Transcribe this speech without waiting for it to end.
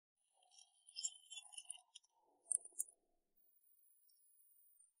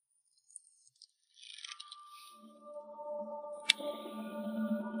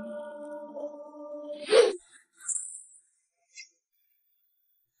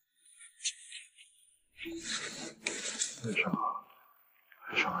为什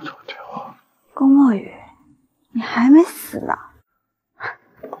么昨天我？宫墨雨，你还没死呢。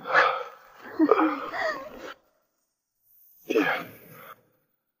爹，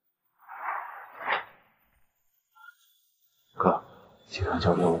哥，既然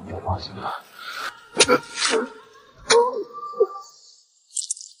交给我，你就放心了。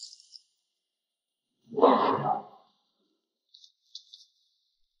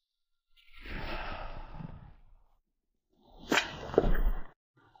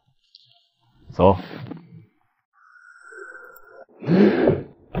走。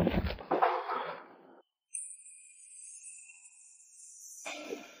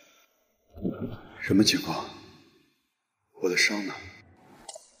什么情况？我的伤呢？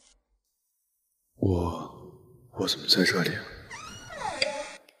我怎么在这里？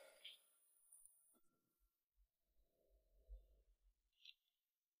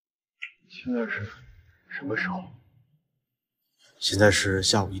现在是什么时候？现在是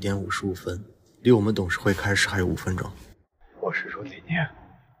下午1点55分，离我们董事会开始还有5分钟。我是说哪年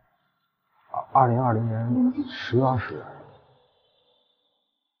？2020年10月20日。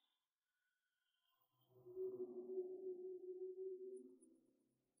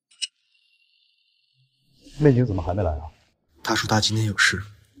媚景怎么还没来啊？他说他今天有事，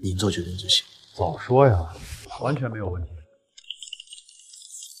您做决定就行。早说呀，完全没有问题。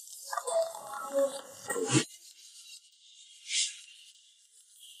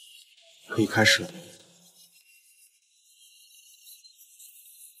可以开始了。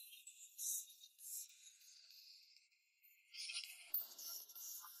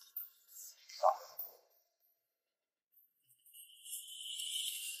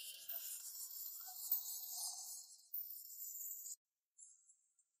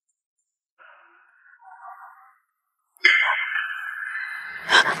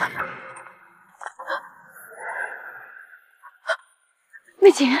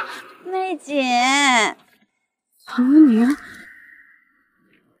媚姐，媚姐，唐文宁，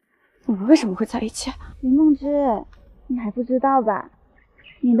我们为什么会在一起？林梦之，你还不知道吧？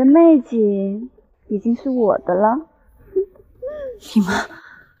你的媚景已经是我的了。你们，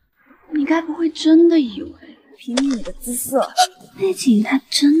你该不会真的以为凭你的姿色，媚景他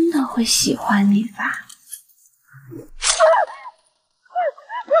真的会喜欢你吧？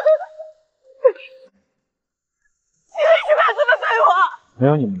没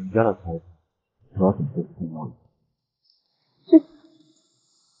有你们人家的财产，我要怎么对付莫雨？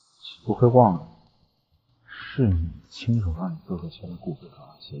不会忘了，是你亲手让你哥哥签了顾客转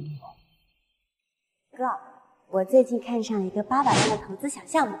让协议吗？哥，我最近看上一个800万的投资小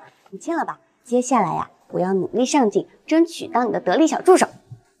项目，你签了吧？接下来呀，我要努力上进，争取当你的得力小助手。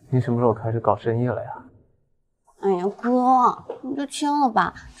你什么时候开始搞生意了呀？哎呀，哥，你就签了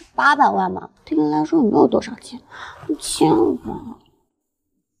吧，这800万嘛，对你来说也没有多少钱，你签了吧。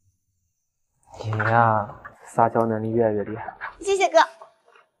你呀，撒娇能力越来越厉害。谢谢哥。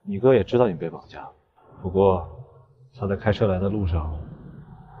你哥也知道你被绑架，不过他在开车来的路上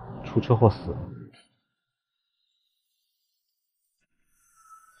出车祸死了。我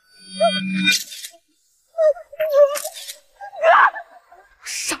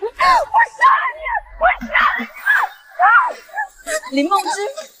杀了你！林梦之，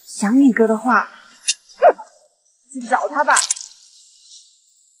想你哥的话，去找他吧。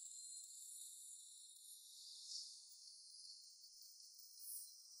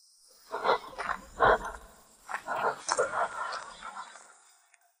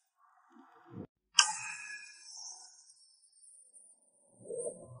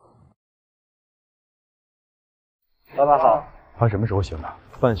老板好。他什么时候醒的？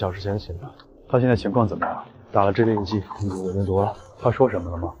半小时前醒的。他现在情况怎么样？打了镇定剂，5年多了。他说什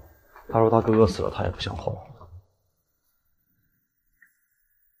么了吗？他说他哥哥死了，他也不想活。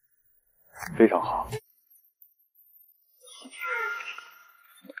非常好。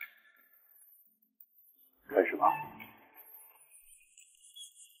开始吧。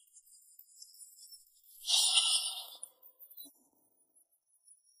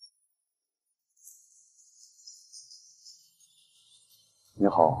你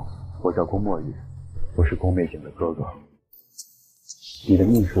好，我叫宫墨雨，我是宫媚景的哥哥。你的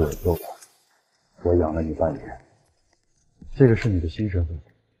命是我救的，我养了你半年。这个是你的新身份，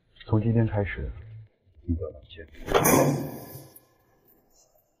从今天开始，你叫冷剑。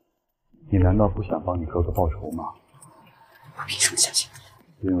你难道不想帮你哥哥报仇吗？我凭什么相信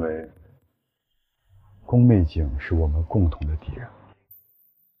你？因为宫媚景是我们共同的敌人。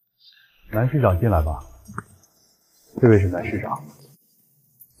南市长进来吧。这位是南市长。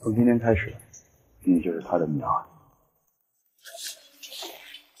从今天开始，你就是他的女儿。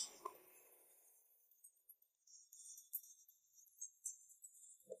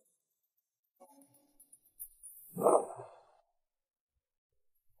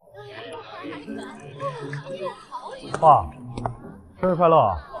爸，生日快乐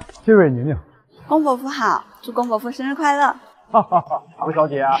啊！这位宁宁。龚伯父好，祝龚伯父生日快乐。哈哈哈，唐小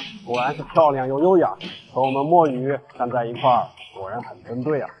姐果然是漂亮又优雅，和我们墨雨站在一块儿，果然很登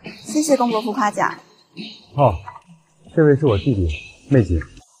对啊。谢谢龚伯父夸奖。哦，这位是我弟弟妹姐，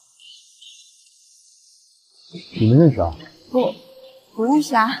你们认识啊？不认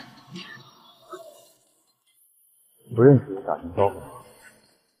识啊。不认识打声招呼。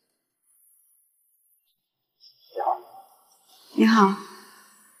你好。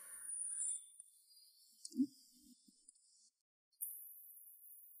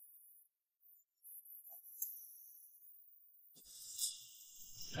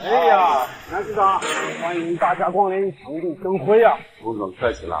哎呀，南市长，欢迎大家光临，场地生辉啊！董总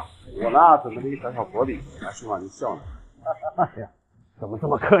客气了，我呢准备了一小小薄礼来希望您笑呢。哎呀，怎么这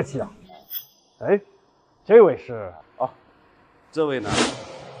么客气啊？哎，这位是哦，这位呢？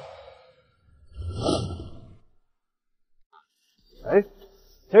哎，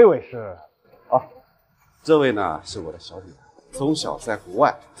这位是哦，这位呢是我的小女儿，从小在国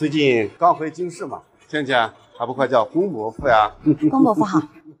外，最近刚回京市嘛，倩倩还不快叫龚伯父呀？龚伯父好。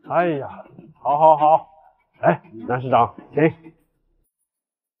哎呀，好好好，哎，南市长，请。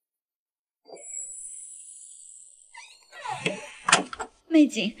媚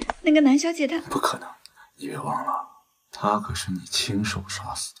景，那个南小姐她不可能，你别忘了，她可是你亲手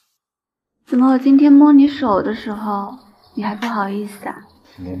杀死的。怎么我今天摸你手的时候，你还不好意思啊？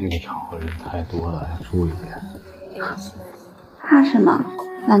今天这个场合人太多了，要注意点。怕什么？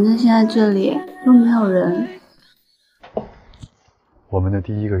反正现在这里又没有人。我们的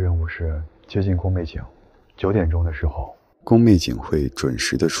第一个任务是接近宫妹景，9点钟的时候，宫妹景会准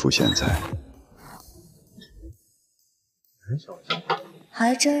时的出现在。南小姐，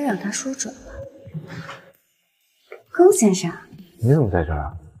还真让他说准了。龚先生，你怎么在这儿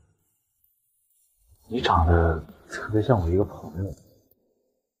啊？你长得特别像我一个朋友。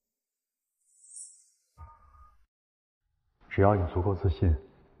只要你足够自信，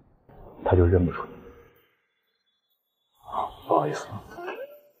他就认不出你。不好意思。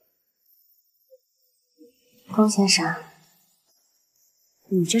龚先生，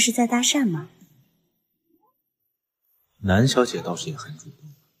你这是在搭讪吗？南小姐倒是也很主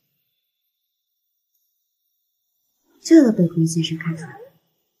动。这个被龚先生看出来了。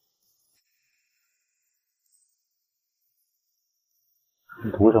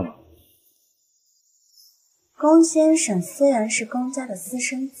你图什么？龚先生虽然是龚家的私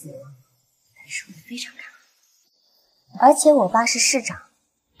生子，但是我非常看好。而且我爸是市长，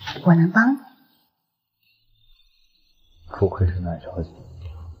我能帮你。不愧是南小姐，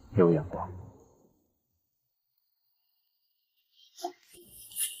有眼光。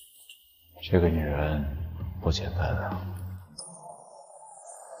这个女人不简单啊！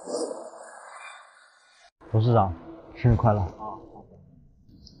董事长，生日快乐！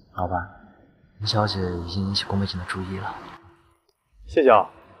老板，林小姐已经引起宫美景的注意了。谢谢啊。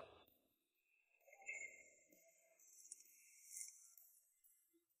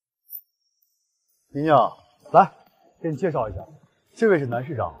宁宁，来，给你介绍一下，这位是南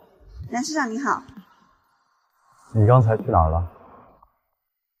市长。南市长你好。你刚才去哪儿了？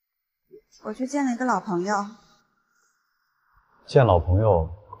我去见了一个老朋友。见老朋友，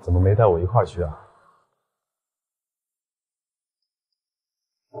怎么没带我一块儿去啊？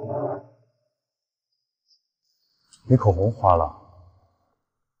你口红花了。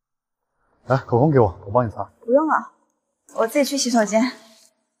来，口红给我，我帮你擦。不用了，我自己去洗手间。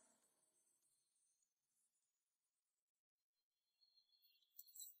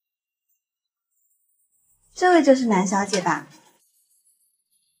这位就是南小姐吧？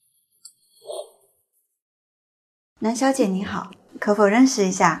南小姐你好，可否认识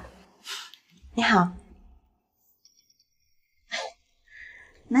一下？你好。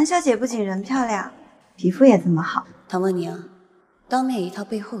南小姐不仅人漂亮，皮肤也这么好。唐问你啊，当面一套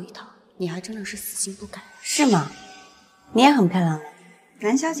背后一套，你还真的是死心不改，是吗？你也很漂亮的。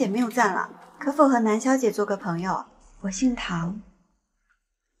南小姐谬赞了，可否和南小姐做个朋友？我姓唐，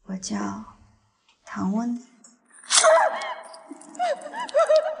我叫唐温。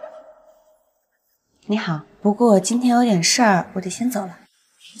你好，不过今天有点事儿，我得先走了，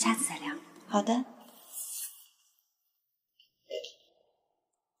下次再聊。好的。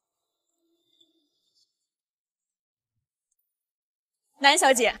南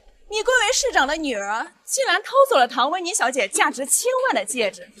小姐，你贵为市长的女儿，竟然偷走了唐文妮小姐价值千万的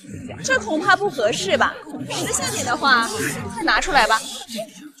戒指，这恐怕不合适吧？识相点的话，快拿出来吧！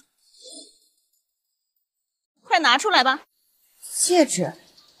快拿出来吧！戒指？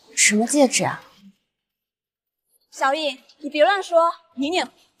什么戒指啊？小颖，你别乱说，宁宁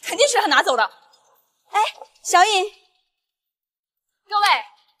肯定是他拿走的。哎，小颖，各位，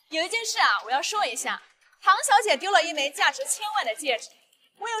有一件事啊，我要说一下，唐小姐丢了一枚价值千万的戒指，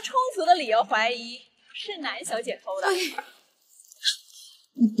我有充足的理由怀疑是南小姐偷的。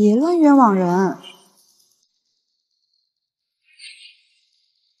你别乱冤枉人。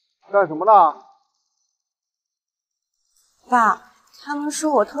干什么呢？爸，他们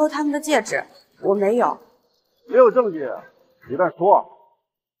说我偷了他们的戒指，我没有。没有证据，你乱说。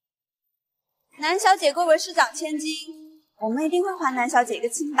南小姐贵为市长千金，我们一定会还南小姐一个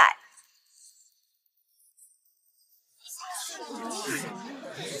清白。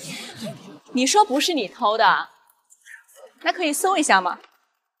你说不是你偷的，那可以搜一下吗？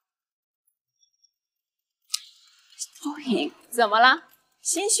周颖，怎么了？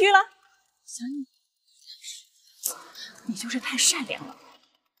心虚了？想你就是太善良了。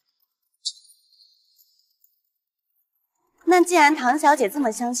那既然唐小姐这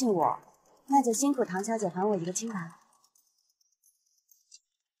么相信我，那就辛苦唐小姐还我一个清白了。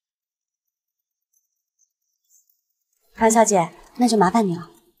唐小姐，那就麻烦你了。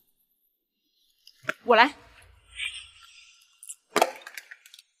我来。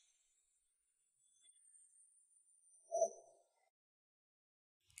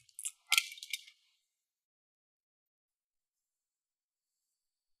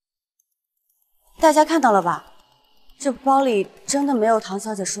大家看到了吧？这包里真的没有唐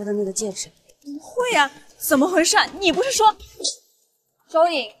小姐说的那个戒指。不会呀，怎么回事？你不是说……周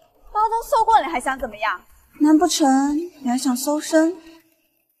颖，包都搜过了，你还想怎么样？难不成你还想搜身？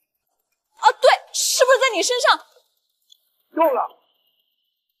啊，对，是不是在你身上？够了！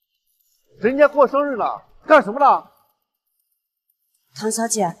人家过生日了，干什么呢？唐小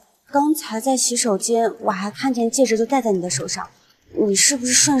姐，刚才在洗手间，我还看见戒指就戴在你的手上，你是不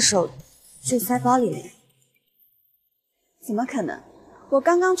是顺手就塞包里了呀？怎么可能？我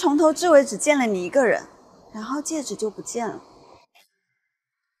刚刚从头至尾只见了你一个人，然后戒指就不见了。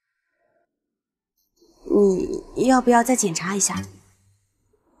你要不要再检查一下？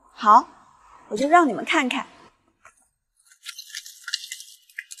好，我就让你们看看。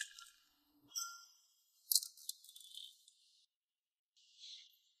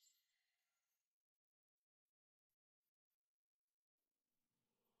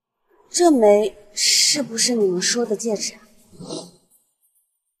这枚是不是你们说的戒指？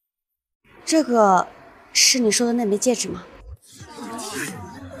这个是你说的那枚戒指吗？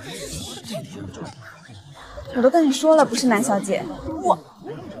我都跟你说了，不是南小姐。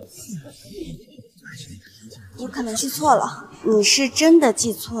我可能记错了。你是真的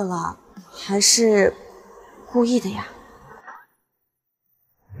记错了，还是故意的呀？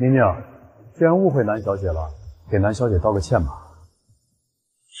宁宁，既然误会南小姐了，给南小姐道个歉吧。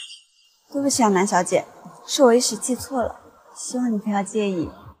对不起啊，南小姐，是我一时记错了，希望你不要介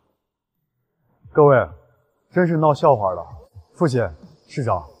意。各位，真是闹笑话了。父亲、市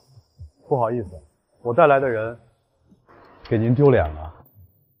长，不好意思，我带来的人给您丢脸了。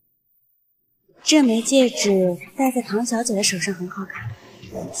这枚戒指戴在唐小姐的手上很好看，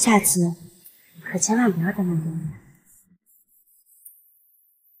下次可千万不要再弄丢了。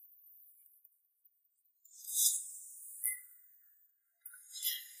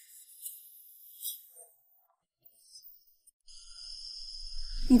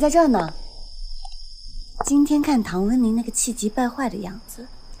你在这儿呢？今天看唐温宁那个气急败坏的样子，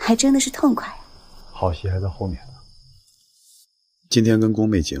还真的是痛快。好戏还在后面呢。今天跟宫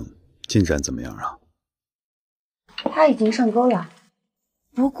妹景进展怎么样啊？他已经上钩了。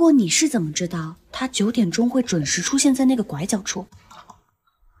不过你是怎么知道他9点钟会准时出现在那个拐角处？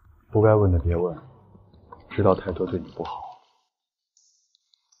不该问的别问，知道太多对你不好。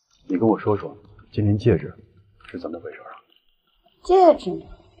你跟我说说，今天戒指是怎么回事啊？戒指？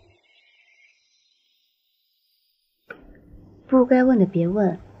不该问的别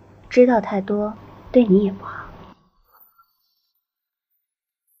问，知道太多对你也不好。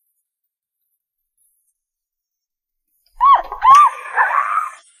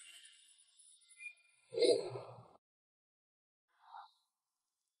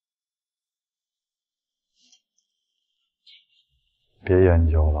别研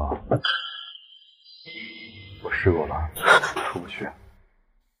究了，我试过了，出不去。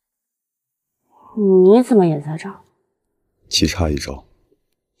你怎么也在这儿？棋差一招。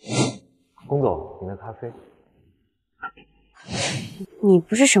龚总，您的咖啡。你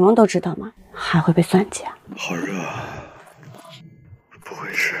不是什么都知道吗？还会被算计啊？好热啊！不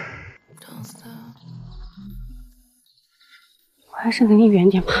会是……我还是离你远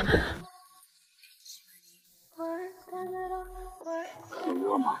点吧。很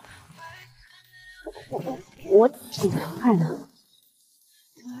热吗？我挺快的。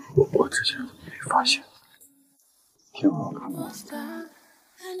我之前怎么没发现？挺好看的。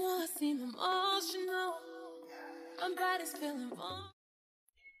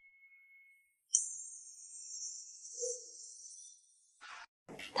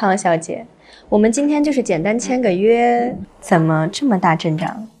唐小姐，我们今天就是简单签个约，怎么这么大阵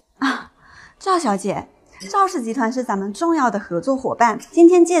仗啊？赵小姐，赵氏集团是咱们重要的合作伙伴，今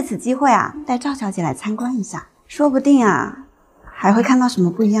天借此机会啊，带赵小姐来参观一下，说不定啊，还会看到什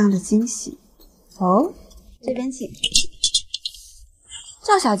么不一样的惊喜。哦，这边请。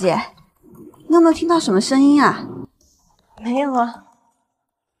赵小姐，你有没有听到什么声音啊？没有啊。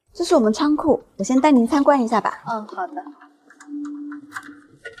这是我们仓库，我先带您参观一下吧。嗯，好的。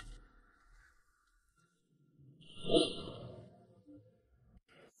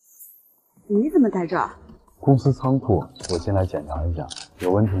你怎么在这儿？公司仓库，我进来检查一下，有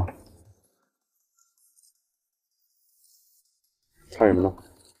问题吗？看什么呢？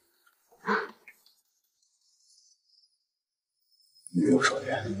女友少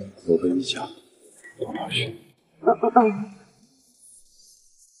言，我问一下，董老师。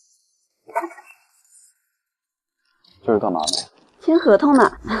这是干嘛呢？签合同呢。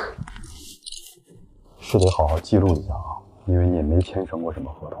是得好好记录一下啊，因为你也没签成过什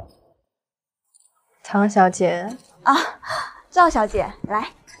么合同。唐小姐啊，赵小姐，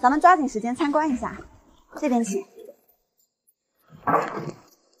来，咱们抓紧时间参观一下，这边请。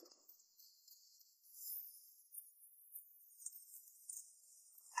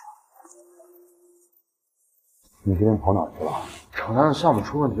你这边跑哪去了？厂家的项目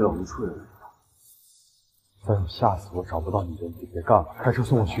出问题了，我们处理了。再有下次我找不到你的，你就别干了，开车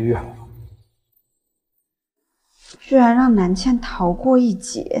送我去医院。居然让南茜逃过一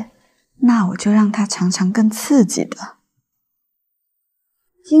劫，那我就让她尝尝更刺激的。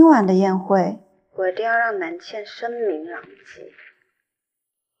今晚的宴会，我一定要让南茜声名狼藉。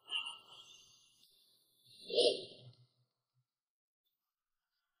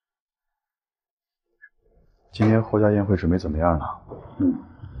今天侯家宴会准备怎么样呢？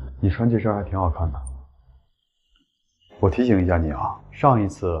你穿这身还挺好看的。我提醒一下你啊，上一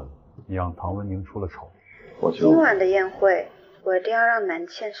次你让唐文宁出了丑，我就……今晚的宴会，我一定要让南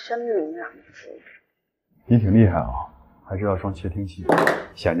茜声名狼藉。你挺厉害啊，还知道装窃听器，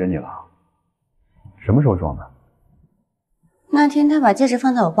显着你了。什么时候装的？那天他把戒指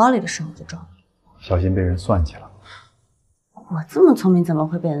放在我包里的时候就装。小心被人算计了。我这么聪明，怎么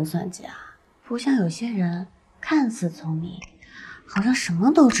会被人算计啊？不像有些人看似聪明，好像什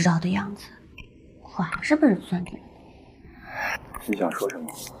么都知道的样子，我还是被人算计了。你想说什么？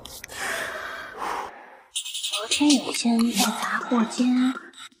昨天有些人在杂货间，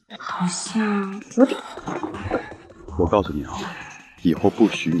好像有点……我告诉你啊，以后不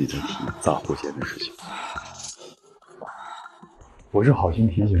许你再提杂货间的事情。我是好心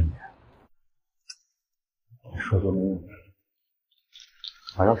提醒你，说多没用，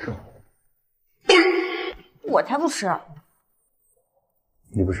还要吃？我才不吃！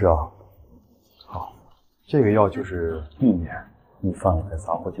你不吃啊？好，这个药就是避免你犯了在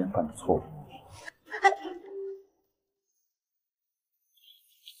杂货间犯的错误。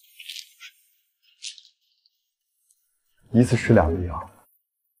一次吃2粒啊！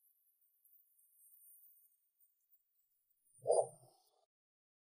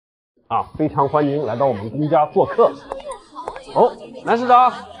非常欢迎来到我们公家做客。哦，南市长，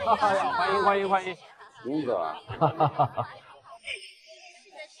欢迎，公子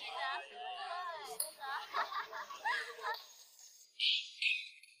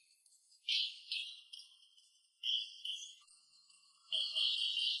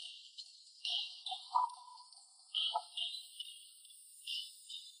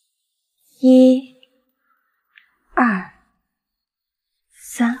，1、2、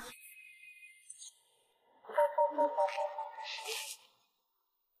3。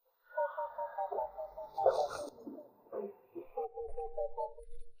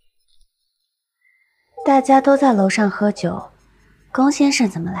大家都在楼上喝酒，龚先生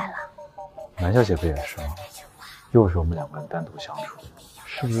怎么来了？南小姐不也是吗？又是我们2个人单独相处，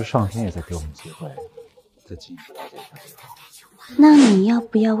是不是上天也在给我们机会，再进一步了解一下对方？那你要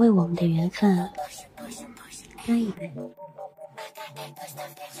不要为我们的缘分干一杯？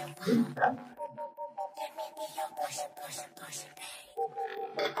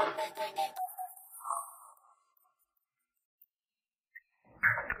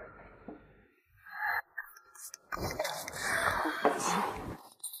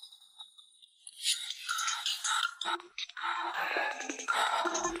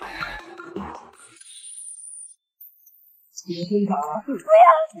你身上啊！不要！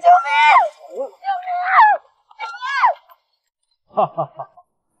救命！救命！哈哈哈！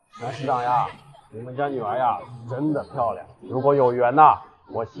南市长呀，你们家女儿呀，真的漂亮。如果有缘呐，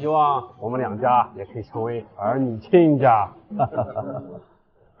我希望我们两家也可以成为儿女亲家。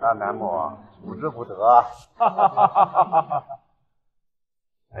那南某不知不得啊。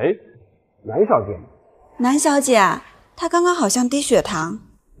哎，南小姐，南小姐啊，她刚刚好像低血糖，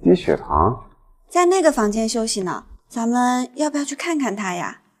低血糖，在那个房间休息呢。咱们要不要去看看她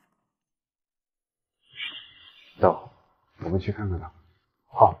呀？走，我们去看看她。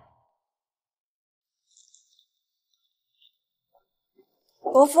好。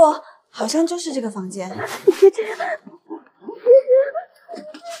伯父，好像就是这个房间。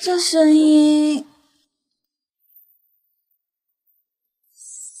这声音，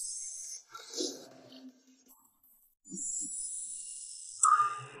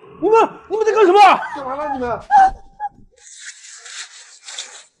你们在干什么？干嘛呢你们？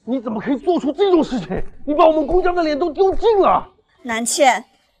你怎么可以做出这种事情？你把我们公家的脸都丢尽了！南倩，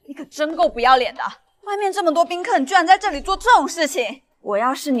你可真够不要脸的！外面这么多宾客，你居然在这里做这种事情！我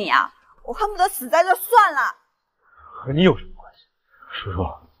要是你啊，我恨不得死在这算了。和你有什么关系？叔叔，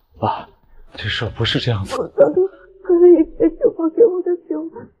爸，这事不是这样子。我当初喝了一杯酒保给我的酒，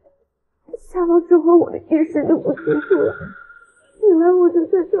下楼之后我的意识就不清楚了，醒来我就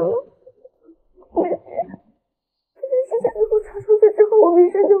在这了。这件事情如果传出去之后，我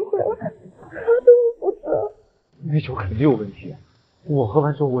名声就毁了，我对不负责。那酒肯定有问题，我喝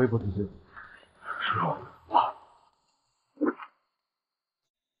完之后我也不对劲。叔叔，爸。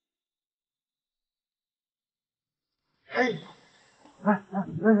哎，任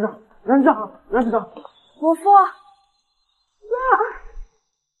市长，伯父，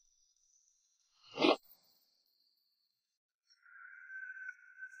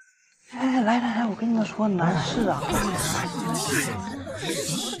来，我跟你们说，南市啊，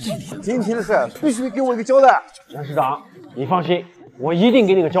今天的事必须给我一个交代。任市长，你放心，我一定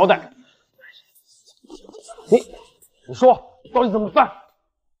给你个交代。你说到底怎么办？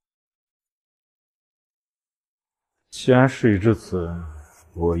既然事已至此，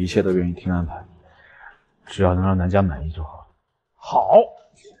我一切都愿意听安排，只要能让南家满意就好。好，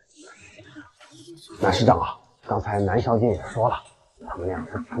南市长啊，刚才南小姐也说了，他们俩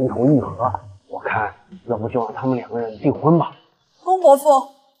是情投意合，我看要不就让他们两个人订婚吧。公伯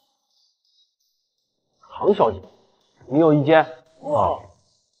父，唐小姐，你有意见？哦，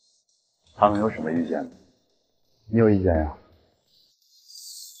他们有什么意见？你有意见呀？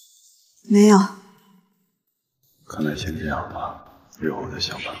没有。看来先这样吧，日后再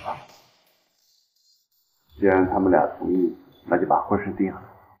想办法。既然他们俩同意，那就把婚事定了。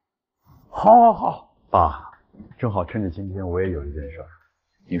好。爸，正好趁着今天，我也有一件事儿。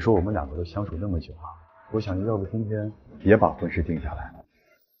你说我们两个都相处那么久了，我想要不今天也把婚事定下来。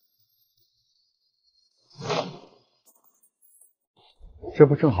这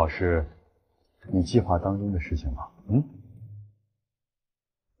不正好是你计划当中的事情吗？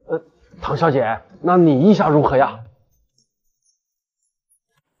唐小姐，那你意下如何呀？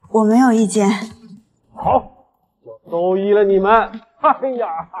我没有意见。好，就都依了你们。哎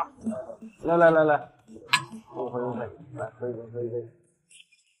呀，来，喝一杯，来喝一杯。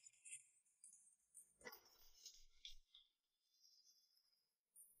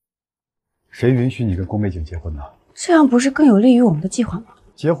谁允许你跟宫美景结婚的？这样不是更有利于我们的计划吗？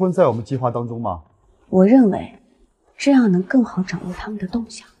结婚在我们计划当中吗？我认为这样能更好掌握他们的动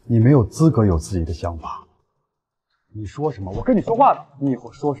向。你没有资格有自己的想法。你说什么，我跟你说话的。你以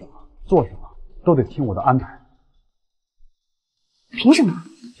后说什么、做什么，都得听我的安排。凭什么？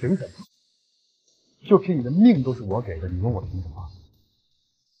凭什么？就凭你的命都是我给的，你问我凭什么？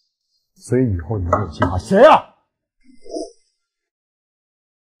所以以后你没有计划。谁呀？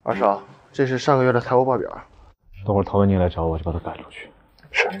二少，这是上个月的财务报表。等会儿陶文宁来找我，就把他赶出去。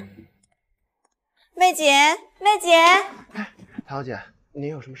是。媚姐，唐小姐，您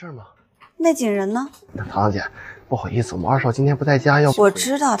有什么事吗？媚景人呢？唐小姐，不好意思，我们二少今天不在家，要不……我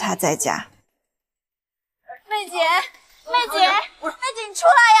知道他在家。媚姐，你出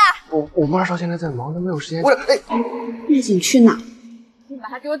来呀！我们二少现在在忙，都没有时间。媚景去哪？你把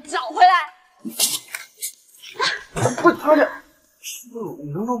他给我找回来！不是唐小姐，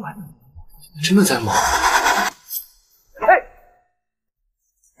你能把真的在忙？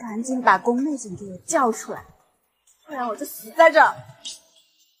赶紧把宫媚景给我叫出来，不然我就死在这儿。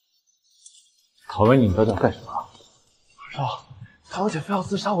陶文宁在这干什么？二少，唐小姐非要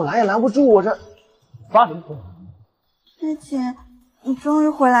自杀，我拦也拦不住，我这发什么疯？媚景，你终于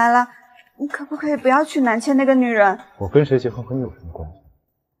回来了，你可不可以不要娶南倩那个女人？我跟谁结婚和你有什么关系？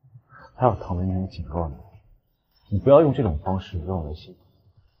还有唐文宁，我警告你，你不要用这种方式让我来信。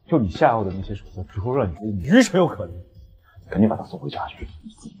就你下药的那些手段，只会让你觉得你愚蠢又可怜。赶紧把他送回家去，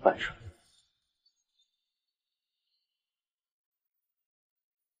自己办事。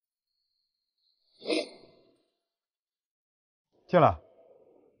进来。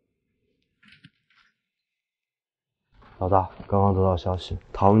老大，刚刚得到消息，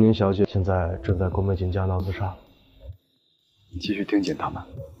陶宁小姐现在正在宫美景家闹自杀。你继续盯紧他们。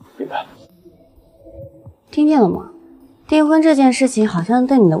明白。听见了吗？订婚这件事情好像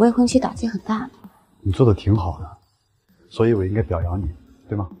对你的未婚妻打击很大呢。你做的挺好的，所以我应该表扬你，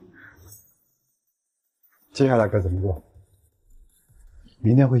对吗？接下来该怎么做？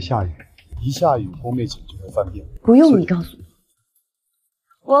明天会下雨，一下雨宫美景就会犯病。不用你告诉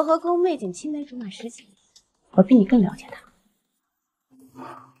我，我和宫美景青梅竹马10几年，我比你更了解她。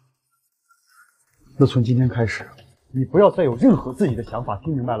那从今天开始，你不要再有任何自己的想法，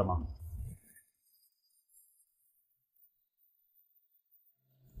听明白了吗？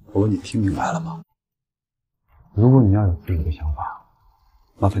我问你，听明白了吗？如果你要有自己的想法，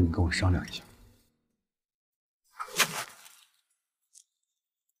麻烦你跟我商量一下。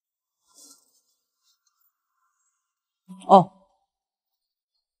哦。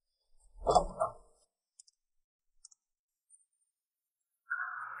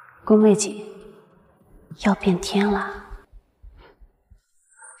宫美景要变天了。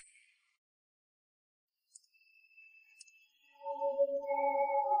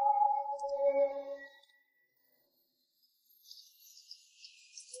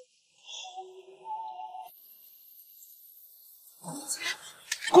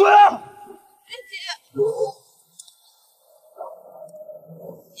滚！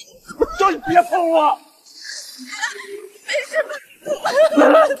叫你别碰我！没事吧？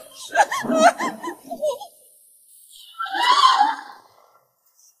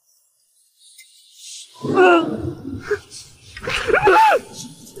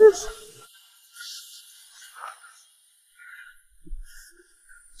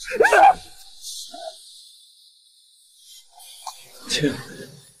天。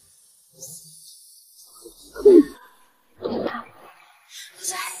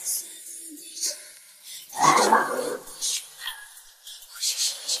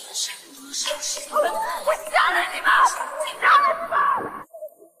我杀了你们！我杀了你们！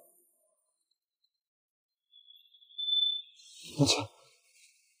我操！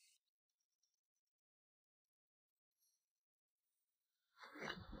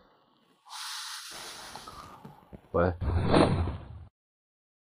喂，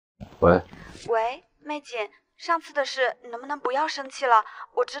喂，喂，妹姐，上次的事你能不能不要生气了？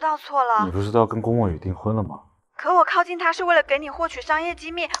我知道错了。你不是都要跟宫墨雨订婚了吗？可我靠近他是为了给你获取商业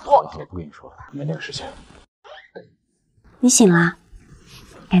机密。好了好了，不跟你说了，没那个事情。你醒了，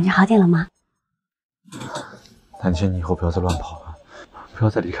感觉好点了吗？丹青，你以后不要再乱跑了，不要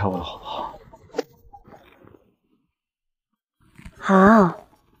再离开我了，好不好？好，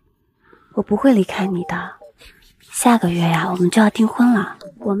我不会离开你的。下个月呀，我们就要订婚了，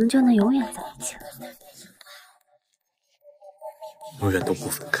我们就能永远在一起了。永远都不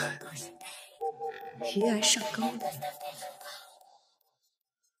分开。鱼儿上钩了。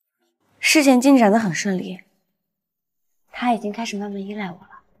事情进展得很顺利，他已经开始慢慢依赖我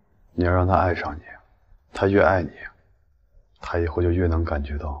了。你要让他爱上你，他越爱你，他以后就越能感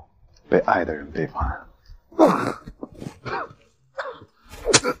觉到被爱的人背叛。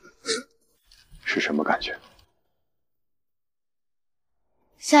是什么感觉？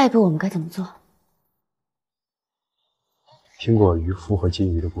下一步我们该怎么做？听过渔夫和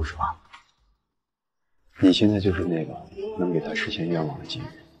金鱼的故事吧？你现在就是那个能给他实现愿望的金鱼。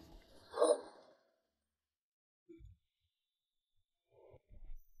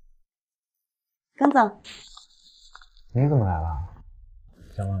耿总，你怎么来了？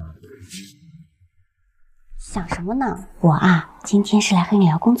想我哪？想什么呢？我啊，今天是来和你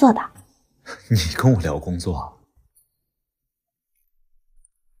聊工作的。你跟我聊工作？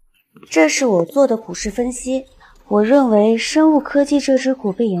这是我做的股市分析，我认为生物科技这只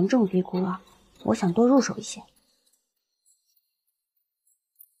股被严重低估了，我想多入手一些。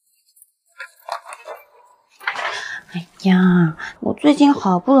哎呀，我最近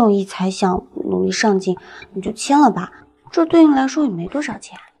好不容易才想努力上进，你就签了吧，这对你来说也没多少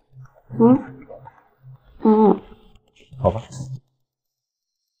钱。好吧。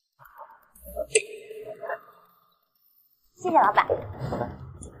谢谢老板。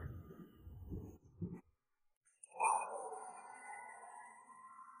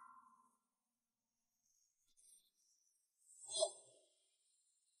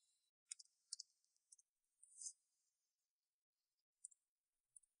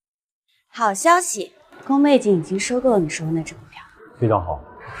好消息，宫妹景已经收购了你说的那只股票，非常好。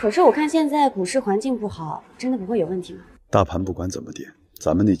可是我看现在股市环境不好，真的不会有问题吗？大盘不管怎么跌，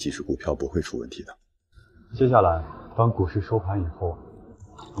咱们那几只股票不会出问题的。接下来，当股市收盘以后，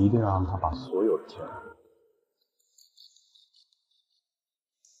一定要让他把所有的钱。 好，我不会离开你的。下个月呀，我们就要订婚了。我们就能永远在一起了。我们要订婚。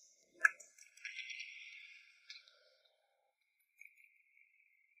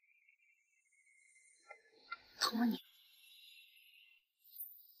戳你。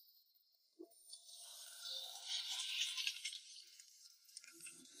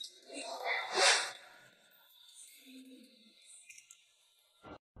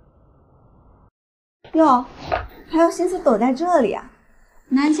哟，还有心思躲在这里啊？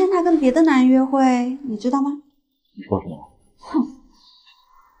南谦他跟别的男人约会，你知道吗？你说什么？哼，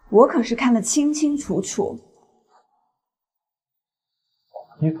我可是看得清清楚楚。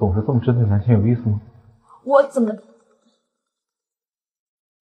你总是这么针对南谦有意思吗？我怎么？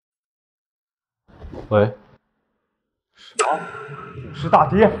喂，是大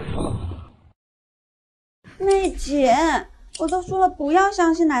爹。妹姐，我都说了不要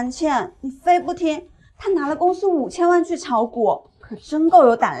相信南倩，你非不听。他拿了公司5000万去炒股，可真够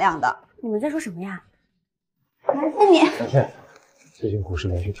有胆量的。你们在说什么呀？南倩你，南倩，最近股市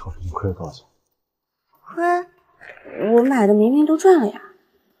连续跳水，你亏了多少钱？亏？我买的明明都赚了呀！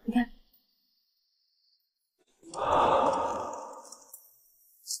你看，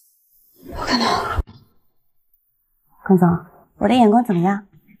我看到。孔总，我的眼光怎么样？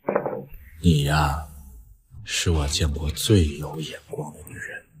你呀，是我见过最有眼光的女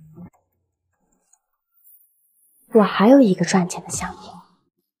人。我还有一个赚钱的项目。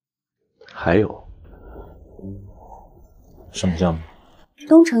还有什么项目？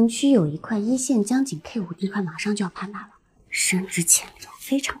东城区有一块一线江景 K5地块，马上就要拍卖了，升值潜力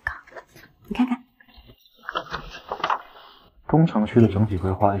非常高。你看看，东城区的整体规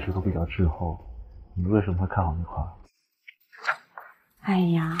划一直都比较滞后，你为什么会看好那块？哎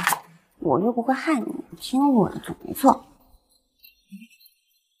呀，我又不会害你，听我的总没错。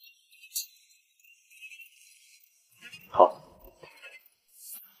好。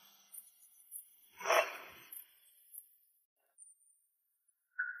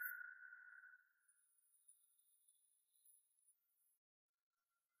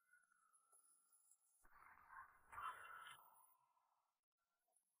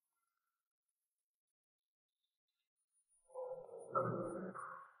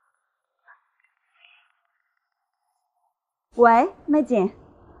喂，妹锦，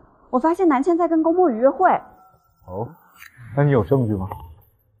我发现南谦在跟宫墨雨约会。哦，那你有证据吗？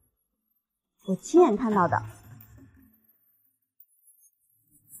我亲眼看到的。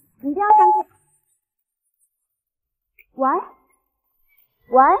你不要张开。喂，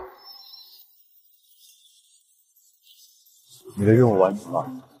喂，你的任务完成了，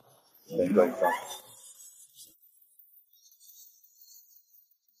先转一下。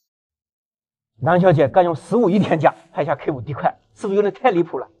南小姐敢用15亿天价拍下 K5地块，是不是有点太离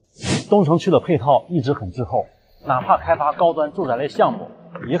谱了？东城区的配套一直很滞后，哪怕开发高端住宅类项目，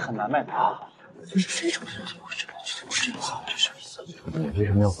也很难卖票。这是谁出现？我这个好，这什么意思？你为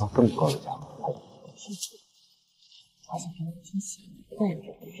什么要发这么高的价格？我想给你惊喜，不然你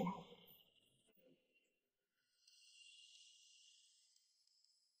就不知道。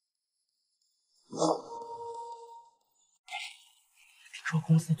说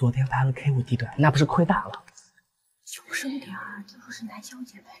公司昨天拍了 K5地段，那不是亏大了？就是点儿，就说是南小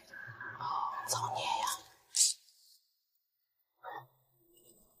姐拍的。造孽呀！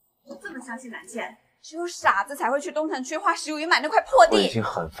我这么相信南倩，只有傻子才会去东城区花15亿买那块破地。我已经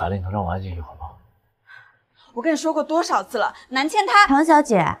很烦了，你能让我安静一会儿吗？我跟你说过多少次了，南倩她……唐小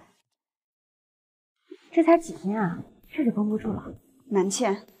姐，这才几天啊，这就绷不住了。南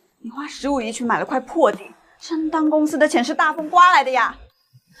倩，你花15亿去买了块破地，正当公司的钱是大风刮来的呀！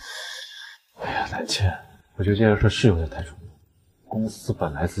哎呀，南倩，我觉得这件事是有点太冲动。公司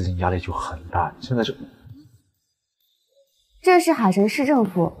本来资金压力就很大，现在这是海城市政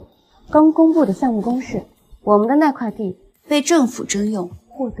府刚公布的项目公示，我们的那块地被政府征用，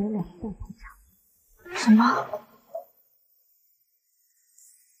获得2倍赔偿。什么？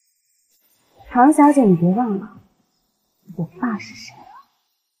唐小姐，你别忘了，我爸是谁啊？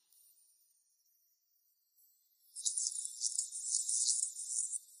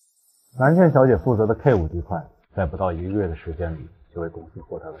南倩小姐负责的 K5地块，在不到1个月的时间里，就为公司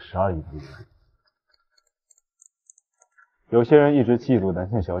获得了12亿的利润。有些人一直嫉妒南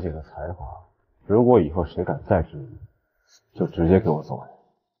倩小姐的才华，如果以后谁敢再质疑，就直接给我走人。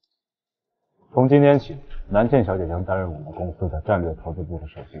从今天起，南倩小姐将担任我们公司的战略投资部的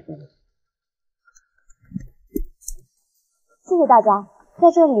首席顾问。谢谢大家，在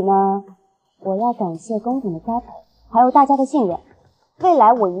这里呢，我要感谢龚总的栽培，还有大家的信任。未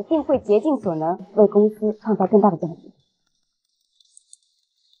来我一定会竭尽所能，为公司创造更大的价值。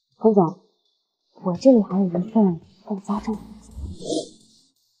龚总，我这里还有一份更加赚钱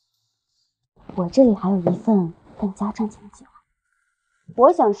的计划。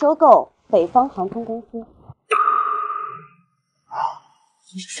我想收购北方航空公司。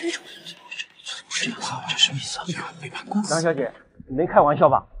这种这什么意思啊？背叛公司？张小姐，你没开玩笑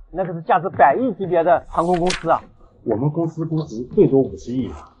吧？那可是价值100亿级别的航空公司啊！我们公司估值最多50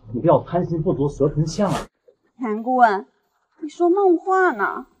亿，你不要贪心不足蛇吞象啊！谭顾问，你说梦话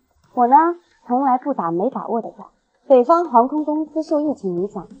呢？我呢，从来不打没把握的仗。北方航空公司受疫情影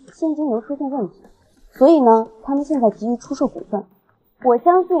响，现金流出现问题，所以呢，他们现在急于出售股份。我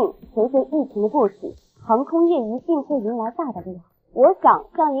相信，随着疫情的过去，航空业一定会迎来大的利好。我想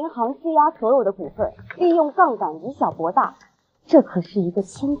向银行质押所有的股份，利用杠杆以小博大，这可是一个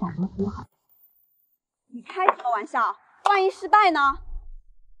千载难逢的好。你开什么玩笑？万一失败呢？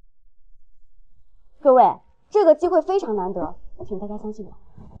各位，这个机会非常难得，请大家相信我。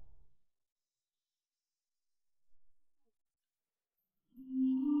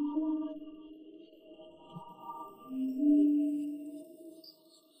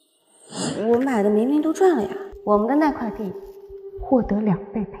我买的明明都赚了呀！我们的那块地获得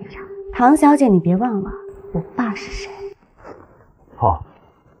2倍赔偿。唐小姐，你别忘了我爸是谁。好，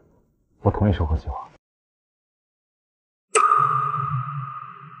我同意收购计划。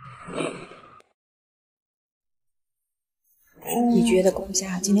你觉得龚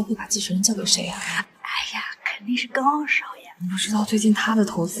家今天会把继承人交给谁啊？哎呀，肯定是高少爷。你不知道最近他的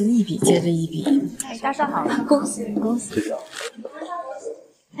投资一笔接着一笔。哎，大少好，恭喜恭喜！谢谢啊。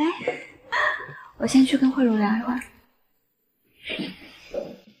哎，我先去跟慧茹聊一会儿。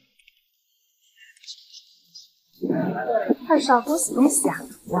二少，恭喜恭喜啊！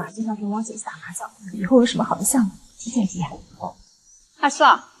哇，经常跟汪姐打麻将，以后有什么好的项目提荐提荐。二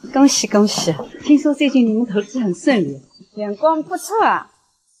少，恭喜恭喜！听说最近你们投资很顺利，眼光不错啊。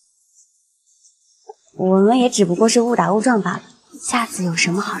我们也只不过是误打误撞罢了。下次有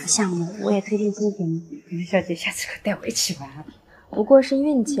什么好的项目，我也推荐先给你。林小姐，下次可带我一起玩。不过是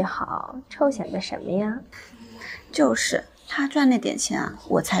运气好，臭显得什么呀？就是他赚那点钱啊，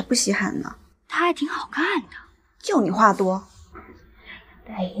我才不稀罕呢。他还挺好看的。就你话多。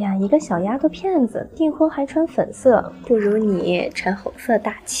哎呀，一个小丫头片子，订婚还穿粉色，不如你穿红色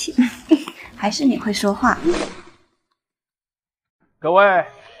大气。还是你会说话。各位，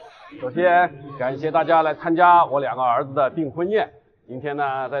首先感谢大家来参加我2个儿子的订婚宴。今天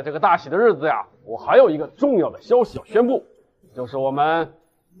呢，在这个大喜的日子呀，我还有一个重要的消息要宣布，就是我们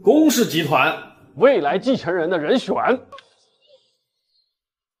龚氏集团未来继承人的人选。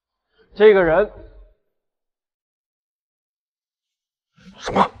这个人。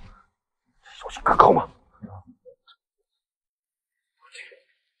什么？消息可靠吗？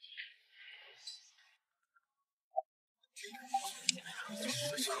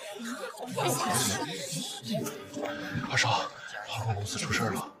二少，航空公司出事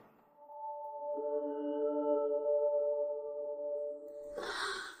了。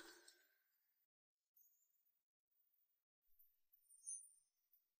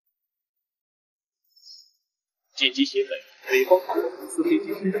紧急新闻：北方航空公司飞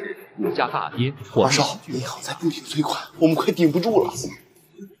机失事，股价大跌。二少，银行在不停催款，我们快顶不住了。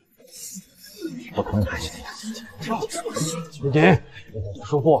我同意。林姐，不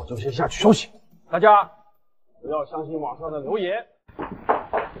舒服就先下去休息。大家不要相信网上的流言。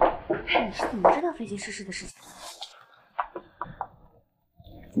你是怎么知道飞机失事的事情？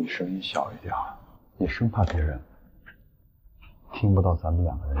你声音小一点，你生怕别人听不到咱们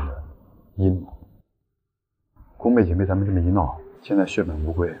2个人的阴谋。宫妹姐被咱们这么一闹，现在血本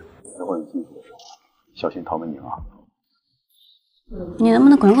无归。待会儿你进去的时候，小心逃没赢啊！你能不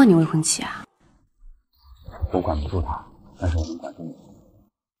能管管你未婚妻啊？我管不住她，但是我能管住你。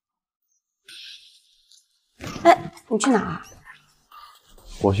哎，你去哪儿啊？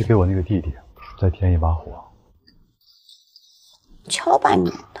我去给我那个弟弟再添一把火。敲把你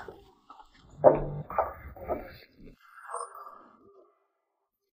的！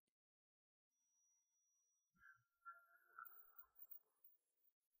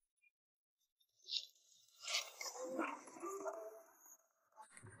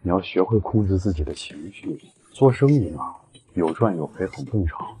你要学会控制自己的情绪。做生意嘛，有赚有赔很正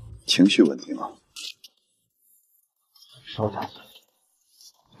常，情绪稳定啊。少家子，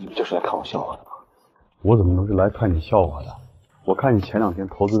你不就是来看我笑话的吗？我怎么能是来看你笑话的？我看你前2天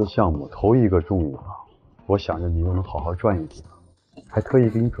投资的项目，头一个中1个，我想着你又能好好赚一笔，还特意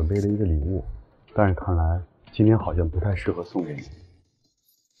给你准备了一个礼物，但是看来今天好像不太适合送给你。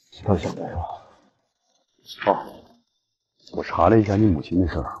到底想干什么？哦，我查了一下你母亲的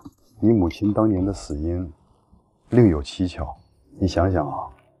事儿，你母亲当年的死因另有蹊跷。你想想啊，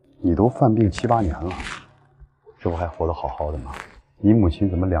你都犯病7、8年了，这不还活得好好的吗？你母亲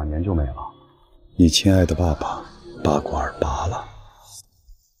怎么2年就没了？你亲爱的爸爸拔管拔了，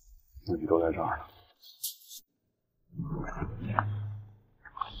那你都在这儿呢。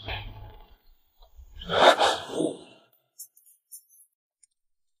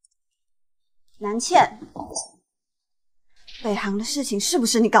南茜，北航的事情是不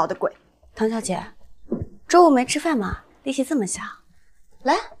是你搞的鬼？唐小姐，中午没吃饭吗？力气这么小，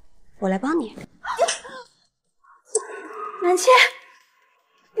来，我来帮你。南茜，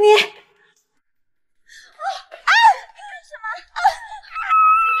你干什么？你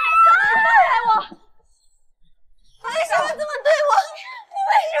放开我！为什么这么对我？你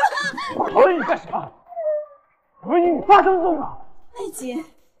为什么？我问你干什么？我问你发生什么？美锦，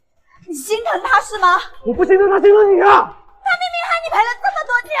你心疼他是吗？我不心疼他，心疼你啊！他明明害你赔了这么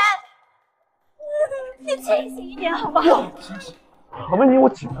多钱，你清醒一点好不好？我问你，我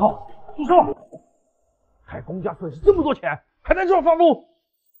警告你说，害公家损失这么多钱，还在这儿发疯！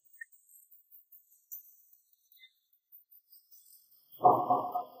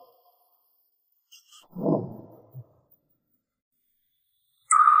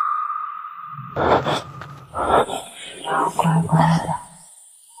要乖乖的，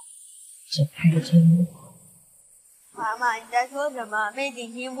只配着我。妈妈，你在说什么？美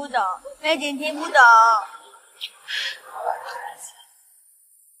景听不懂，美景听不懂。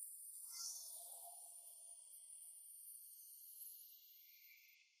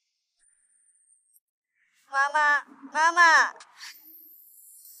妈妈，妈妈，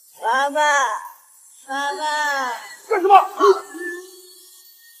妈妈，妈妈，干什么？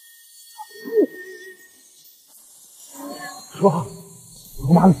说，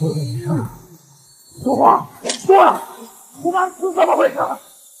我妈死怎么回事？说话，说呀！我妈死怎么回事？孟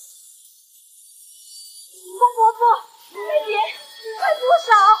伯父，美景，快住手！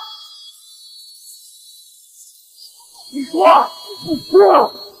你说，你说。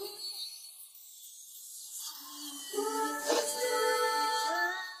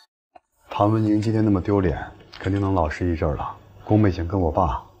唐文宁今天那么丢脸，肯定能老实一阵了。宫美景跟我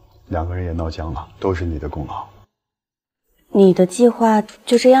爸两个人也闹僵了，都是你的功劳。你的计划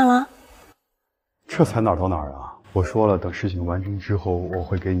就这样了？这才哪儿到哪儿啊！我说了，等事情完成之后，我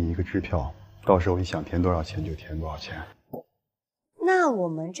会给你一个支票，到时候你想填多少钱就填多少钱。那我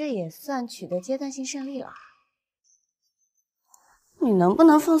们这也算取得阶段性胜利了。你能不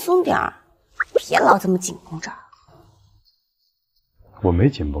能放松点儿？别老这么紧绷着。我没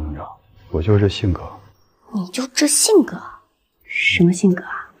紧绷着，我就这性格。你就这性格？什么性格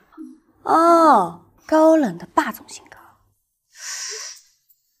啊？哦，高冷的霸总性格。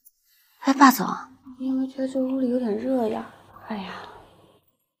哎，霸总，你有没有觉得这屋里有点热呀？哎呀，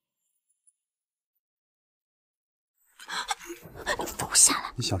你放我下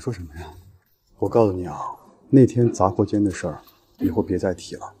来！你想说什么呀？我告诉你啊，那天杂货间的事儿，以后别再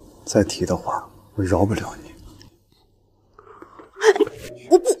提了。再提的话，我饶不了你。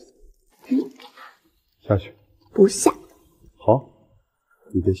我不下去。不下。好，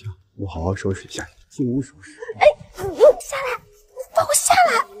你别下，我好好收拾一下，进屋收拾。哎，你给我下来！你放我下来！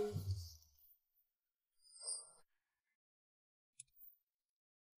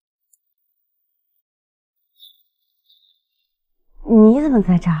你怎么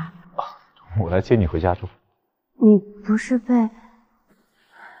在这儿？我来接你回家住。你不是被……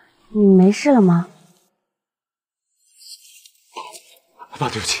你没事了吗？爸，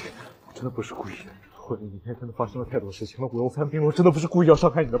对不起，我真的不是故意的。婚礼那天真的发生了太多事情了，我用餐兵，我真的不是故意要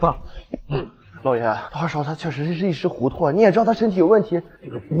伤害你的爸。老爷，二少他确实是一时糊涂，你也知道他身体有问题。这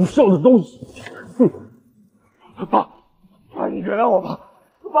个不孝的东西！爸，你原谅我吧，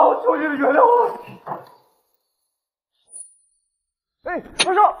爸，我求你了，原谅我。哎，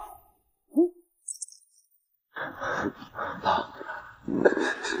二少，爸，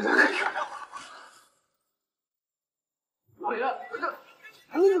现在可以原谅我了吗？老爷，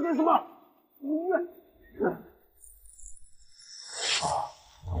你干什么？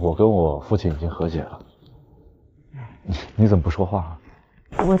我跟我父亲已经和解了。你怎么不说话啊？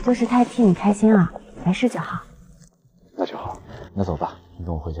我就是太替你开心了，没事就好。那就好，那走吧，你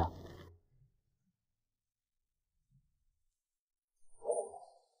跟我回家。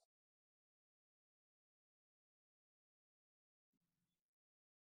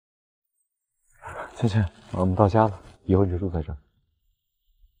倩倩，我们到家了，以后你就住在这儿。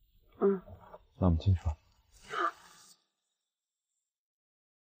嗯，那我们进去吧。好。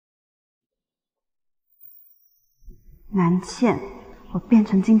南茜，我变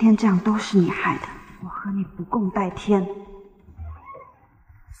成今天这样都是你害的，我和你不共戴天。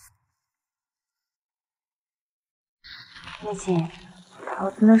叶锦，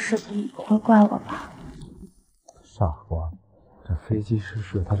投资的事情你不会怪我吧？傻瓜，这飞机失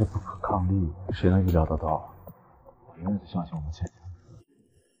事它是不可抗力，谁能预料得到？我永远都相信我们倩倩。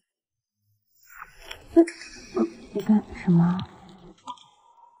你干什么？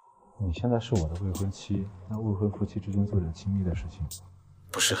你现在是我的未婚妻，那未婚夫妻之间做点亲密的事情，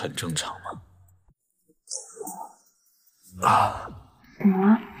不是很正常吗？怎么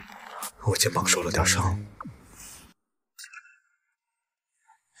了？我肩膀受了点伤。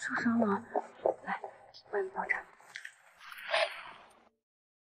受伤了？来，外面倒茶。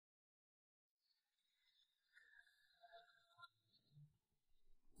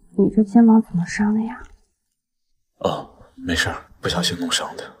你这肩膀怎么伤的呀？哦，没事儿，不小心弄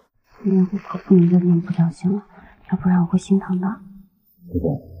伤的。你要不可不能就那么不小心了，要不然我会心疼的。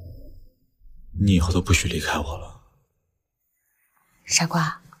你以后都不许离开我了。傻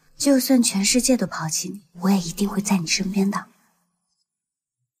瓜，就算全世界都抛弃你，我也一定会在你身边的。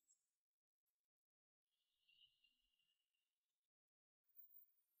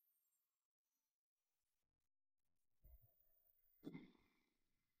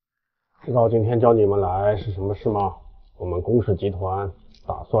知道今天叫你们来是什么事吗？我们公氏集团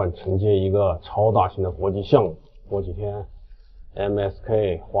打算承接一个超大型的国际项目，过几天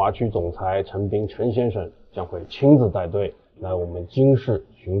MSK 华区总裁陈斌陈先生将会亲自带队来我们京市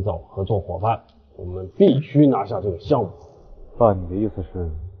寻找合作伙伴，我们必须拿下这个项目。爸，你的意思是，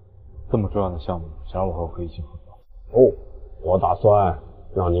这么重要的项目，想让我和我哥一起合作？哦，我打算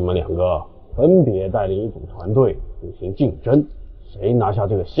让你们两个分别带领一组团队进行竞争，谁拿下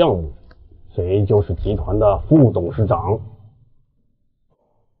这个项目，谁就是集团的副董事长。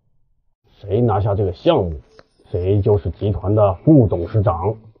谁拿下这个项目，谁就是集团的副董事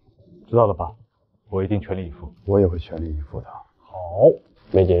长。知道了吧？我一定全力以赴。我也会全力以赴的。好，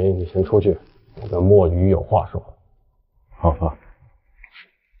美景，你先出去，我跟墨鱼有话说。好吧。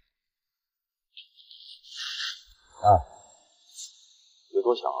哎，别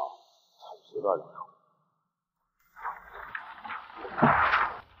多想啊，随便聊聊。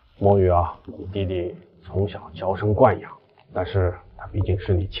墨鱼啊，你弟弟从小娇生惯养，但是他毕竟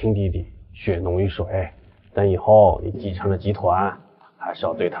是你亲弟弟，血浓于水。等以后你继承了集团，还是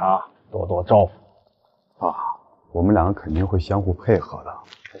要对他多多照顾。爸，我们两个肯定会相互配合的。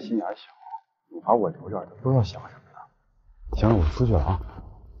他心眼小，你把我留这儿，他不知道想什么呢。行了，我出去了啊。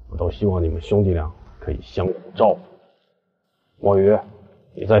我都希望你们兄弟俩可以相互照顾。墨鱼，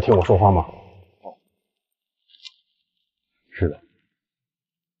你在听我说话吗？哦，是的。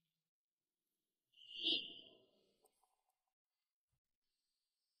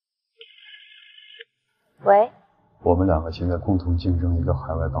喂，我们两个现在共同竞争一个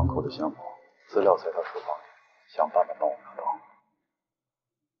海外港口的项目，资料在他书房里，想办法帮我拿到。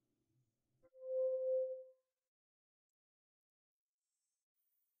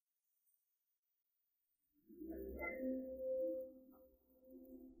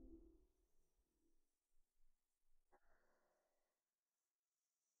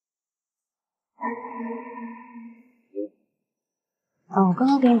我刚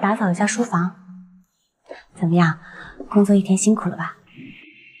刚给你打扫一下书房，怎么样？工作一天辛苦了吧？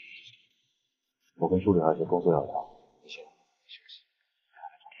我跟助理还有些工作要聊，行，休息。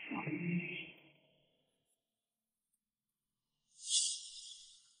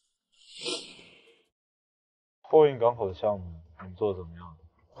货运港口的项目你们做的怎么样？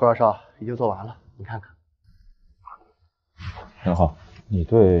霍二少已经做完了，你看看。很好，你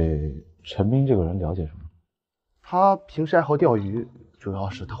对陈斌这个人了解什么？他平时爱好钓鱼，主要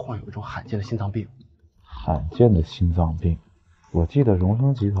是他患有一种罕见的心脏病。罕见的心脏病，我记得荣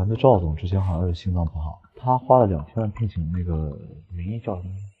升集团的赵总之前好像是心脏不好，他花了2000万聘请那个名医叫什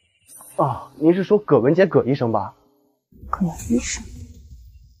么？啊，您是说葛文杰葛医生吧？葛医生。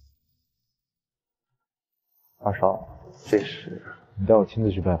二少，这事你带我亲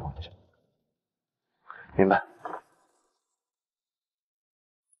自去拜访一下。明白。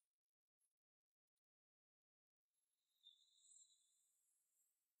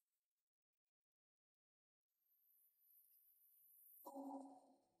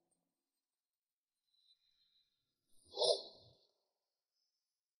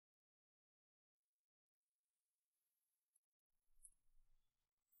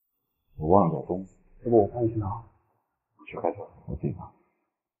我忘了找东西，要不我帮你去拿？你去开车，我自己拿。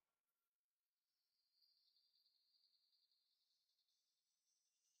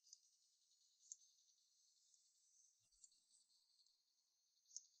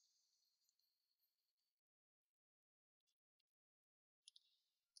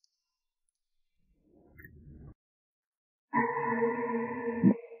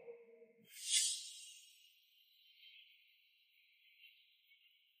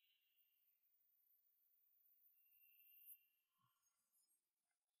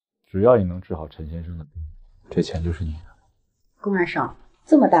只要你能治好陈先生的病，这钱就是你的。龚二少，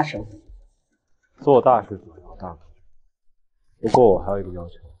这么大手笔，做大事总要大格局。不过我还有一个要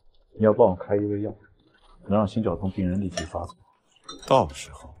求，你要帮我开一味药，能让心绞痛病人立即发作。到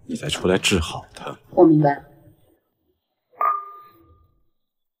时候你再出来治好他。我明白。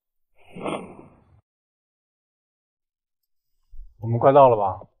我们快到了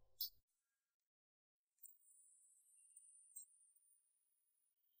吧？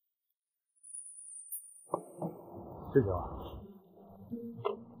这个，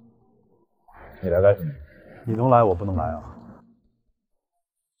你来干什么？你能来，我不能来啊。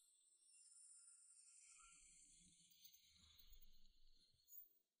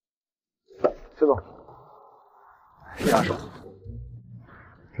陈总，是杨手。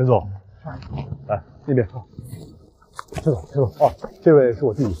陈总，来那边。陈总，哦，这位是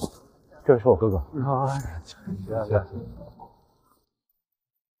我弟弟，这位是我哥哥。好，行。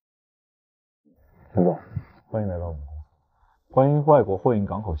陈总，欢迎来到我们公司。关于外国货运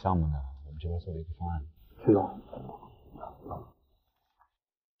港口项目呢，我们这边做了一个方案。陈总，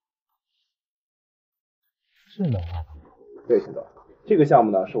智能化港口。对，陈总，这个项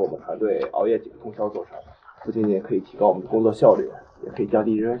目呢是我们团队熬夜几个通宵做出来的，不仅仅可以提高我们的工作效率，也可以降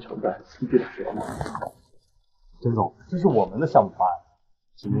低人员成本，1.2倍。陈总，这是我们的项目方案，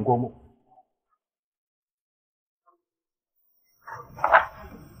请您过目。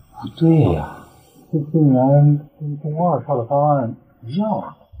不对呀，这竟然跟公2少的方案一样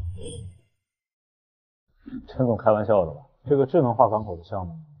啊！陈总开玩笑的吧？这个智能化港口的项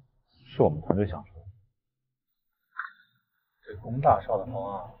目是我们团队想出的。这龚大少的方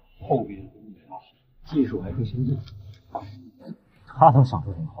案后边技术还更先进，他能想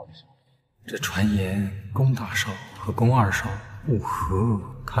出这么好的项目？这传言龚大少和龚2少不和，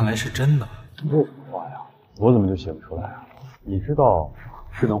看来是真的。这话呀，我怎么就写不出来啊？你知道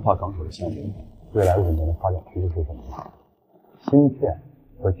智能化港口的项目未来5年的发展趋势是什么吗？芯片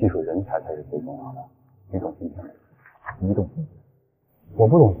和技术人才才是最重要的。你懂芯片吗？你懂芯片？我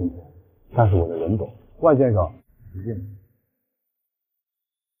不懂芯片，但是我的人懂。万先生，你进。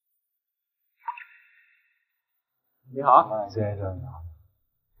你好，万先生你好。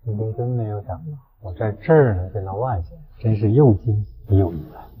今天真没有想到，我在这儿能见到万先生，真是又惊喜又意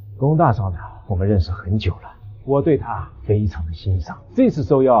外。龚大少呢，我们认识很久了，我对他非常的欣赏。这次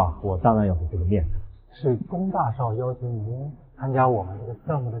受邀，我当然要给这个面子。是龚大少邀请您参加我们这个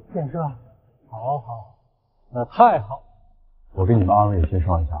项目的建设？好，那太好。我给你们2位介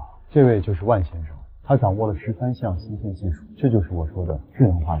绍一下，这位就是万先生，他掌握了13项芯片技术，这就是我说的智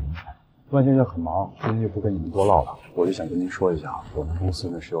能化人才。万先生很忙，今天就不跟你们多唠了，我就想跟您说一下，我们公司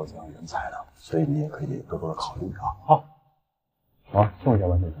呢是有这样人才的，所以你也可以多多的考虑啊。好，送一下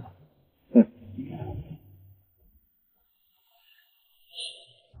万先生。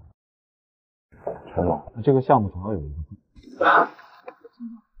陈总，这个项目总要有一个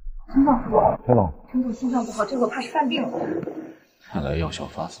陈总，陈总，陈总心脏不好，这会怕是犯病了。看来药效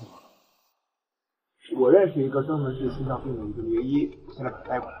发作了。我认识一个专门治心脏病的一个名医，我现在把他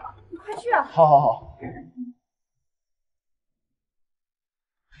带过来了。你快去啊！好。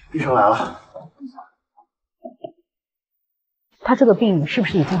医生来了。他这个病是不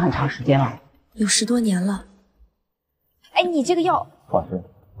是已经很长时间了？有10多年了。哎，你这个药……放心，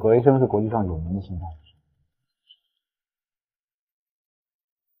葛医生是国际上有名的心脏医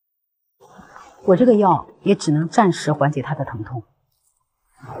生。我这个药也只能暂时缓解他的疼痛，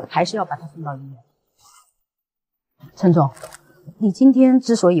还是要把他送到医院。陈总，你今天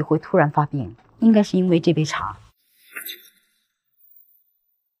之所以会突然发病，应该是因为这杯茶。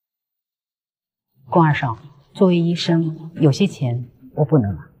龚2少，作为医生，有些钱我不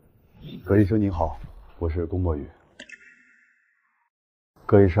能拿。葛医生您好，我是龚墨雨。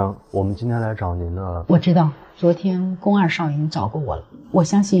葛医生，我们今天来找您呢。我知道，昨天龚2少已经找过我了，我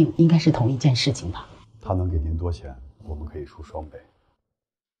相信应该是同一件事情吧。他能给您多钱，我们可以出2倍。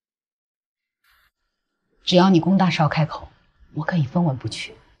只要你龚大少开口，我可以分文不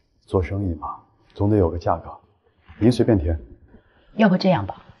取。做生意嘛，总得有个价格，您随便填。要不这样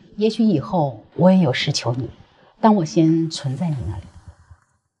吧，也许以后我也有事求你，但我先存在你那里。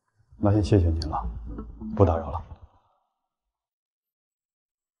那先谢谢您了，不打扰了。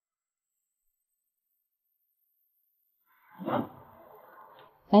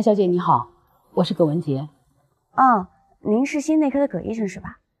蓝小姐你好，我是葛文杰。哦，您是心内科的葛医生是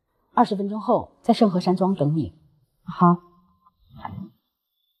吧？20分钟后在圣河山庄等你。好。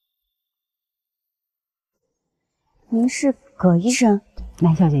您是葛医生？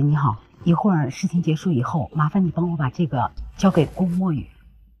蓝小姐你好，一会儿事情结束以后，麻烦你帮我把这个交给龚墨雨。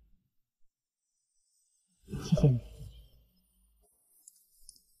谢谢你。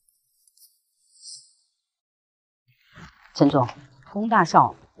陈总，龚大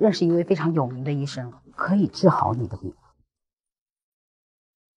少认识一位非常有名的医生，可以治好你的病。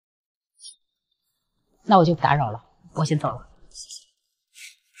那我就不打扰了，我先走了。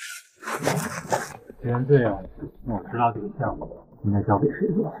既然这样，那我知道这个项目应该交给谁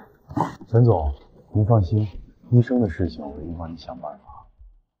做。陈总，您放心，医生的事情我一定帮你想办法。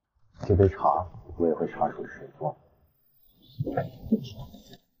这杯茶我也会查出是谁做的。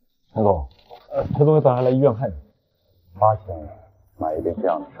陈总，陈总早上来医院看你，花钱买一杯这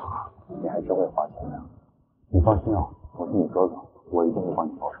样的茶，你还真会花钱呀！你放心啊，我是你哥哥，我一定会帮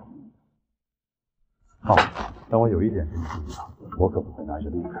你报仇。好，但我有一点跟你注意啊，我可不会拿这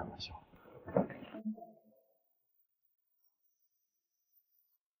个开玩笑。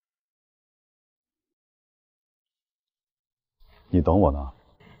你等我呢。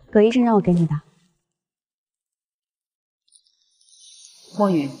葛医生让我给你的。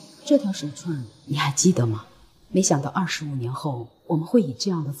墨雨，这条手串你还记得吗？没想到25年后，我们会以这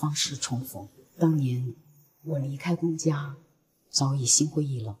样的方式重逢。当年我离开公家，早已心灰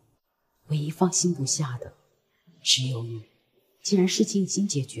意冷，唯一放心不下的只有你。既然事情已经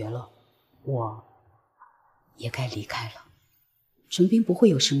解决了，我也该离开了。陈斌不会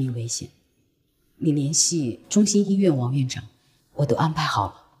有生命危险，你联系中心医院王院长，我都安排好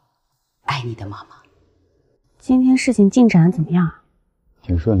了。爱你的妈妈。今天事情进展怎么样啊？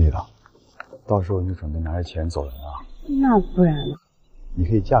挺顺利的，到时候你就准备拿着钱走人啊。那不然呢？你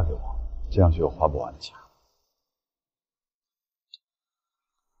可以嫁给我，这样就有花不完的钱。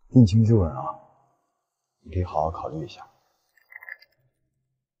定情之吻啊，你可以好好考虑一下。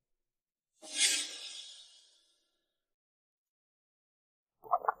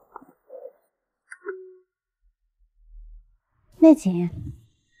妹姐，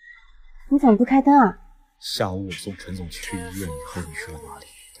你怎么不开灯啊？下午我送陈总去医院以后，你去了哪里？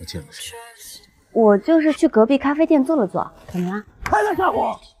都见了谁？我就是去隔壁咖啡店坐了坐，怎么了？还在吓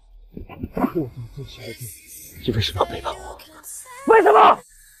我！我怎么做小姐？你为什么要背叛我？为什么？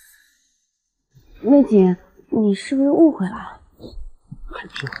妹姐，你是不是误会了？还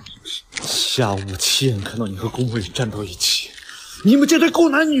骗我是不是？下午我亲眼看到你和龚伟站到一起，你们这对狗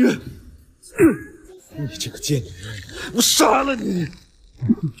男女！你这个贱女人，我杀了你！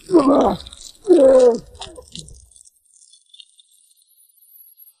怎么？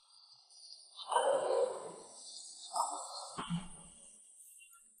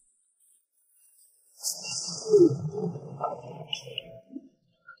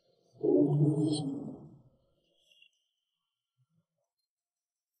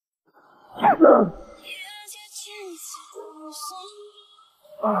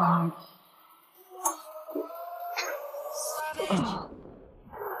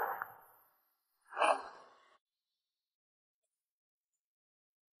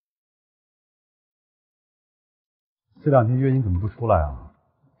这2天约你怎么不出来啊？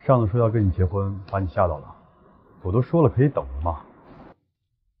上次说要跟你结婚，把你吓到了。我都说了可以等着嘛。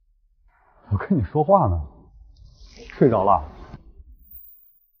我跟你说话呢，睡着了？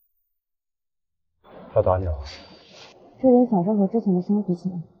他打你了？这点小伤和之前的伤比起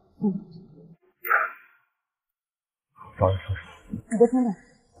来，找人收拾。你别冲动，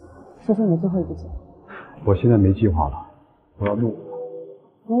说出你的最后一句计划。我现在没计划了，我要弄死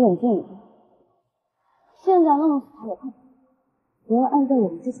你冷静一点，现在弄死他也太早，不要按照我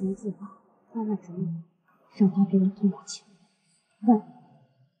们之前的计划慢慢整理，让他给我痛苦起来。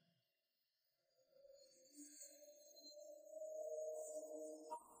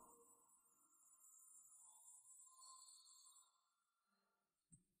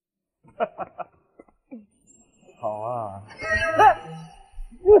好啊！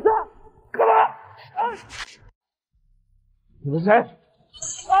你是干嘛？你们谁？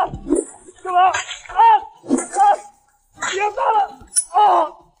干嘛？别杀了！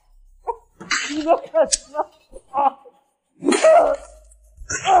你们干什么？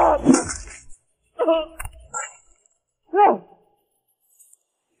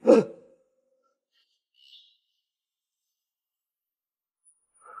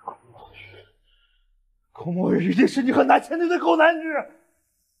孔墨雨一定是你和南前那对狗男女！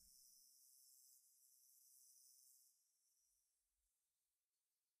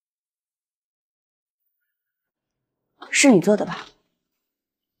是你做的吧？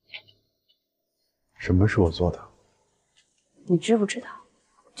什么是我做的？你知不知道，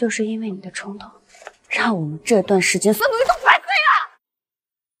就是因为你的冲动，让我们这段时间所有努力都白费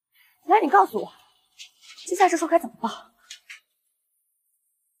了。来，你告诉我，接下来这事该怎么办？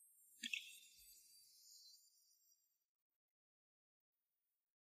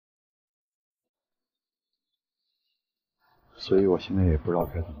所以我现在也不知道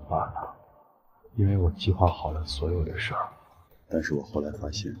该怎么办了，因为我计划好了所有的事儿，但是我后来发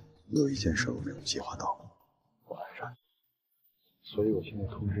现有一件事我没有计划到，我爱上你，所以我现在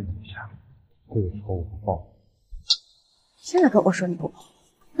通知你一下，这个仇我不报。现在跟我说你不报，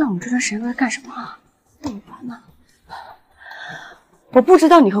那我们这段时间都在干什么啊？那么烦呢？我不知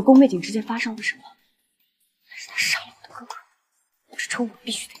道你和宫美景之间发生了什么，但是他杀了我的哥哥，这仇我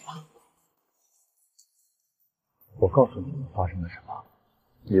必须得报。我告诉你们发生了什么，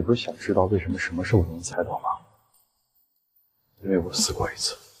你不是想知道为什么什么事我都能猜到吗？因为我死过一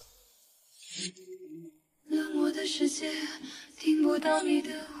次。冷漠的世界听不到你的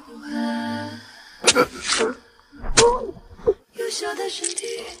呼喊，幼小的身体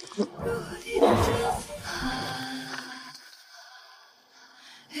如何抵挡着风寒。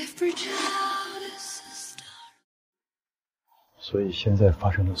Every child is a star。所以现在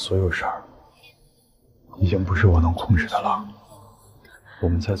发生的所有事儿，已经不是我能控制的了。我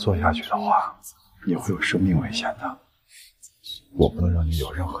们再做下去的话，你会有生命危险的。我不能让你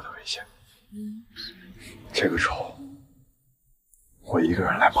有任何的危险。这个仇，我一个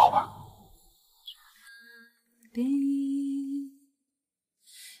人来报吧。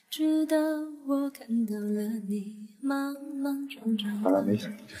直到我看到了你莽莽撞撞本来没想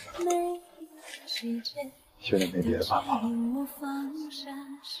这个，现在没别的办法了。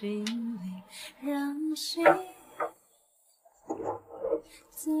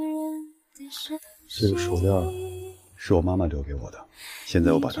这个手链是我妈妈留给我的，现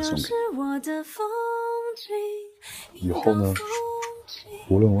在我把它送给你。以后呢，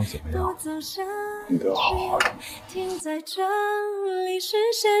无论我怎么样，你都要好好的。停在这里，视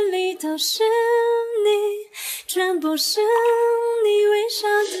线里都是你，全部是你微笑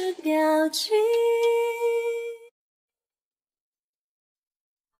的表情。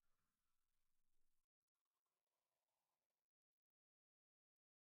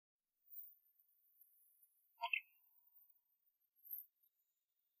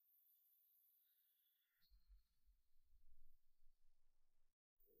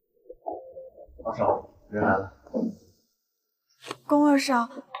二少，人来了。宫二少，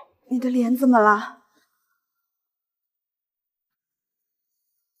你的脸怎么了？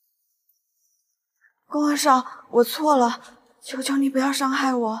宫二少，我错了，求求你不要伤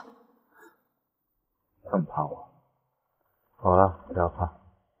害我。这么怕我？好了，不要怕，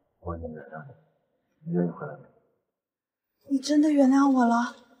我已经原谅你，你愿意回来吗？你真的原谅我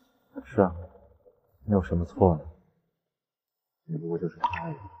了？是啊，你有什么错呢？你不过就是太爱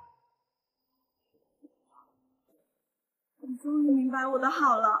我。你终于明白我的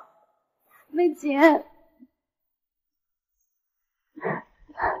好了，薇姐。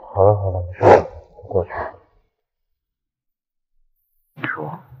好了好了，没事了，都过去了。你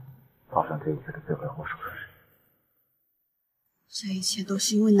说，造成这一切的罪魁祸首是谁？这一切都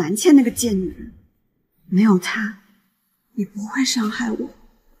是因为南茜那个贱女人，没有她，你不会伤害我，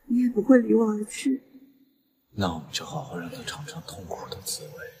你也不会离我而去。那我们就好好让她尝尝痛苦的滋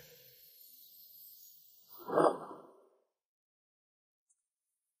味。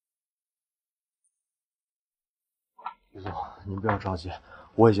于总，您不要着急，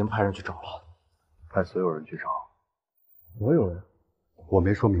我已经派人去找了。派所有人去找。所有人？我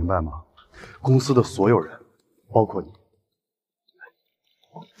没说明白吗？公司的所有人，包括你。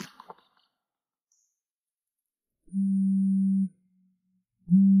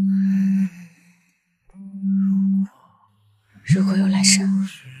如果有来生，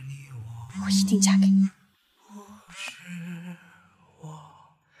我一定嫁给你。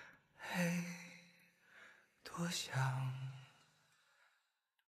多想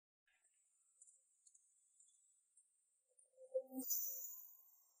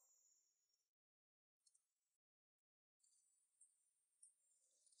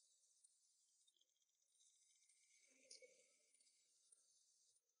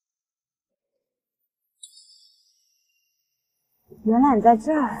原来你在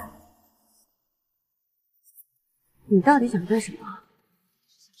这儿，你到底想干什么？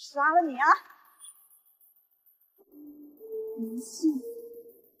杀了你啊！不信，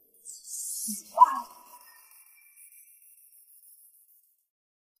死吧！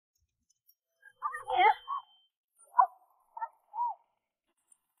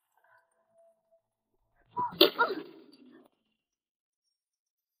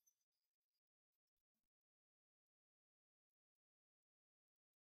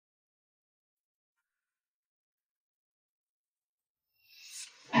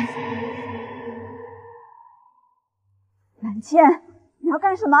南茜，你要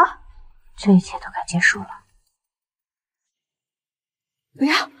干什么？这一切都该结束了。不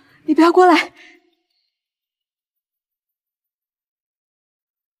要，你不要过来！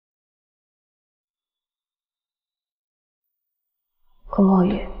顾墨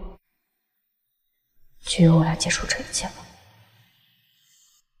雨，就由我来结束这一切吧。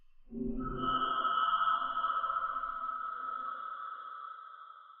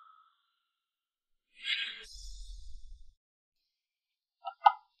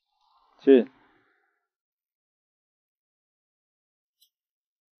进。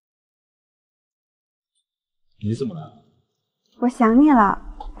你怎么了？我想你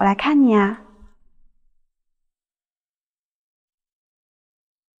了，我来看你啊。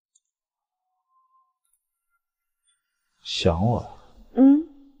想我了？嗯。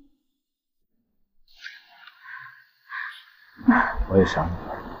我也想你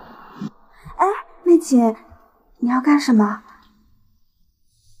了。哎，妹姐，你要干什么？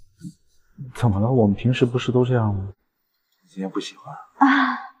怎么了？我们平时不是都这样吗？今天不喜欢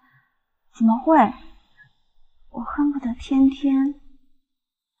啊？怎么会？我恨不得天天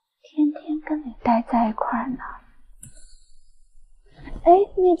跟你待在一块儿呢。哎，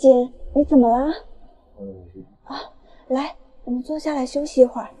妹姐，你怎么了？啊，来，我们坐下来休息一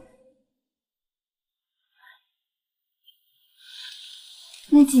会儿。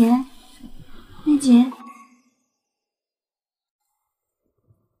妹姐，妹姐，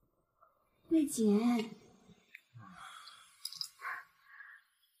妹姐，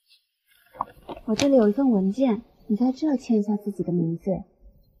我这里有一份文件，你在这签一下自己的名字。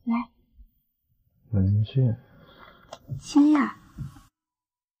来，文件，签呀。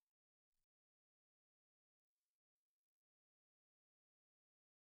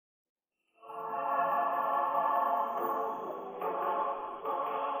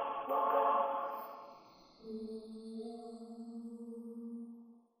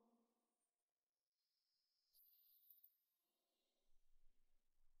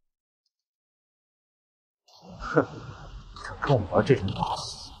哼，敢跟我玩这种把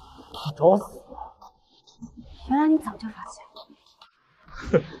戏，找死吧！原来你早就发现了。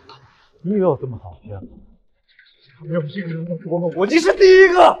哼，你以为我这么好骗吗？没有一个人能捉弄我，你是第一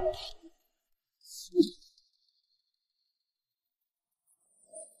个！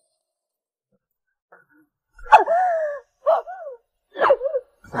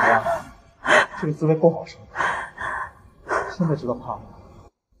怎么样？这个滋味够好受的，现在知道怕吗？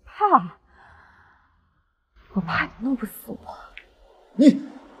怕？我怕你弄不死我。你，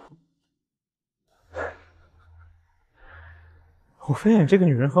我发现你这个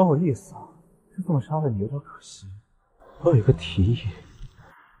女人很有意思啊，就这么杀了你有点可惜。我有一个提议，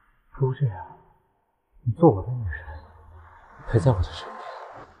不如这样，你做我的女人，陪在我的身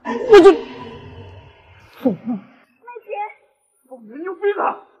边。我就走了。妹姐，这女人有病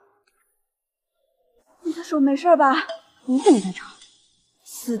啊！你的手没事吧？你怎么在这？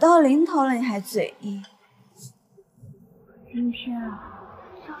死到临头了，你还嘴硬。今天啊，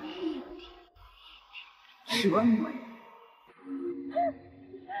要一天折磨你。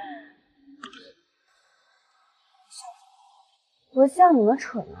我笑你们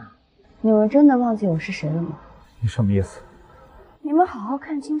蠢啊！你们真的忘记我是谁了吗？你什么意思？你们好好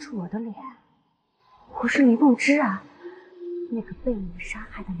看清楚我的脸，我是林梦之啊，那个被你们杀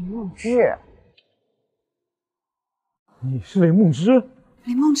害的林梦之。你是林梦之？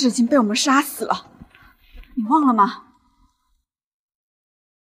林梦之已经被我们杀死了，你忘了吗？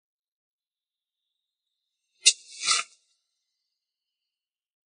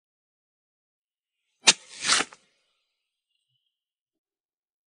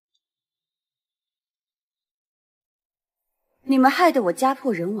你们害得我家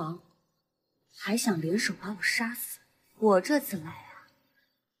破人亡，还想联手把我杀死。我这次来啊，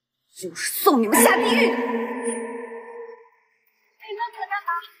就是送你们下地狱的。你愣着干嘛？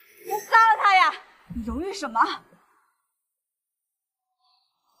别杀了他呀！你犹豫什么？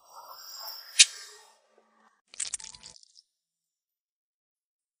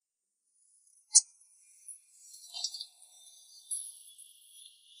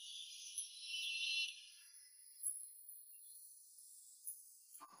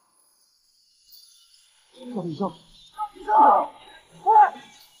赵医生，医生，快！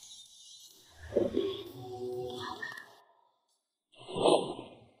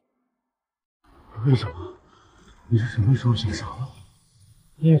为什么？你是什么时候想杀了？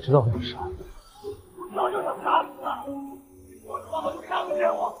你也知道我要杀你。我早就想杀死他。我他妈看不见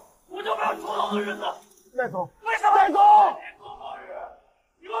我，我就没有出头的日子。赖总，为什么？赖总，过末日，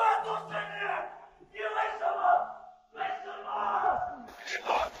永远都是你。你为什么？为什么？知道，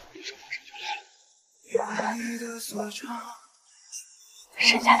医生马上就来了。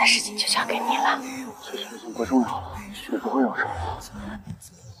剩下的事情就交给你了。这事情不重要了，也不会有事了。咱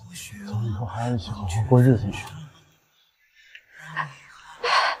们以后还要一起好好过日子去。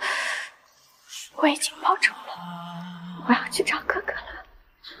我已经保证了，我要去找哥哥了。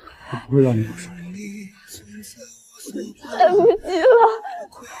我不会让你有事。来不及了，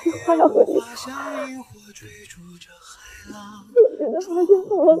快要回去了。我觉得发现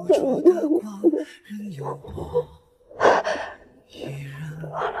我很遗憾。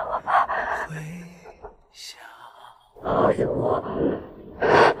忘了我吧。是我。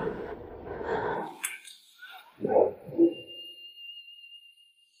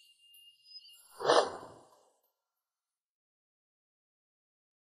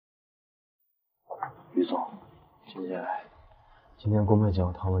于总，今天宫妹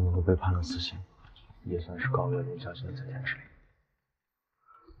讲唐文宁都被判了死刑，也算是告慰林小姐的在天之灵。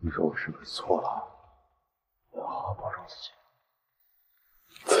你说我是不是错了？要好好保重自己。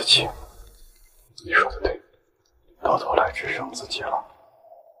自己，你说的对，到头来只剩自己了。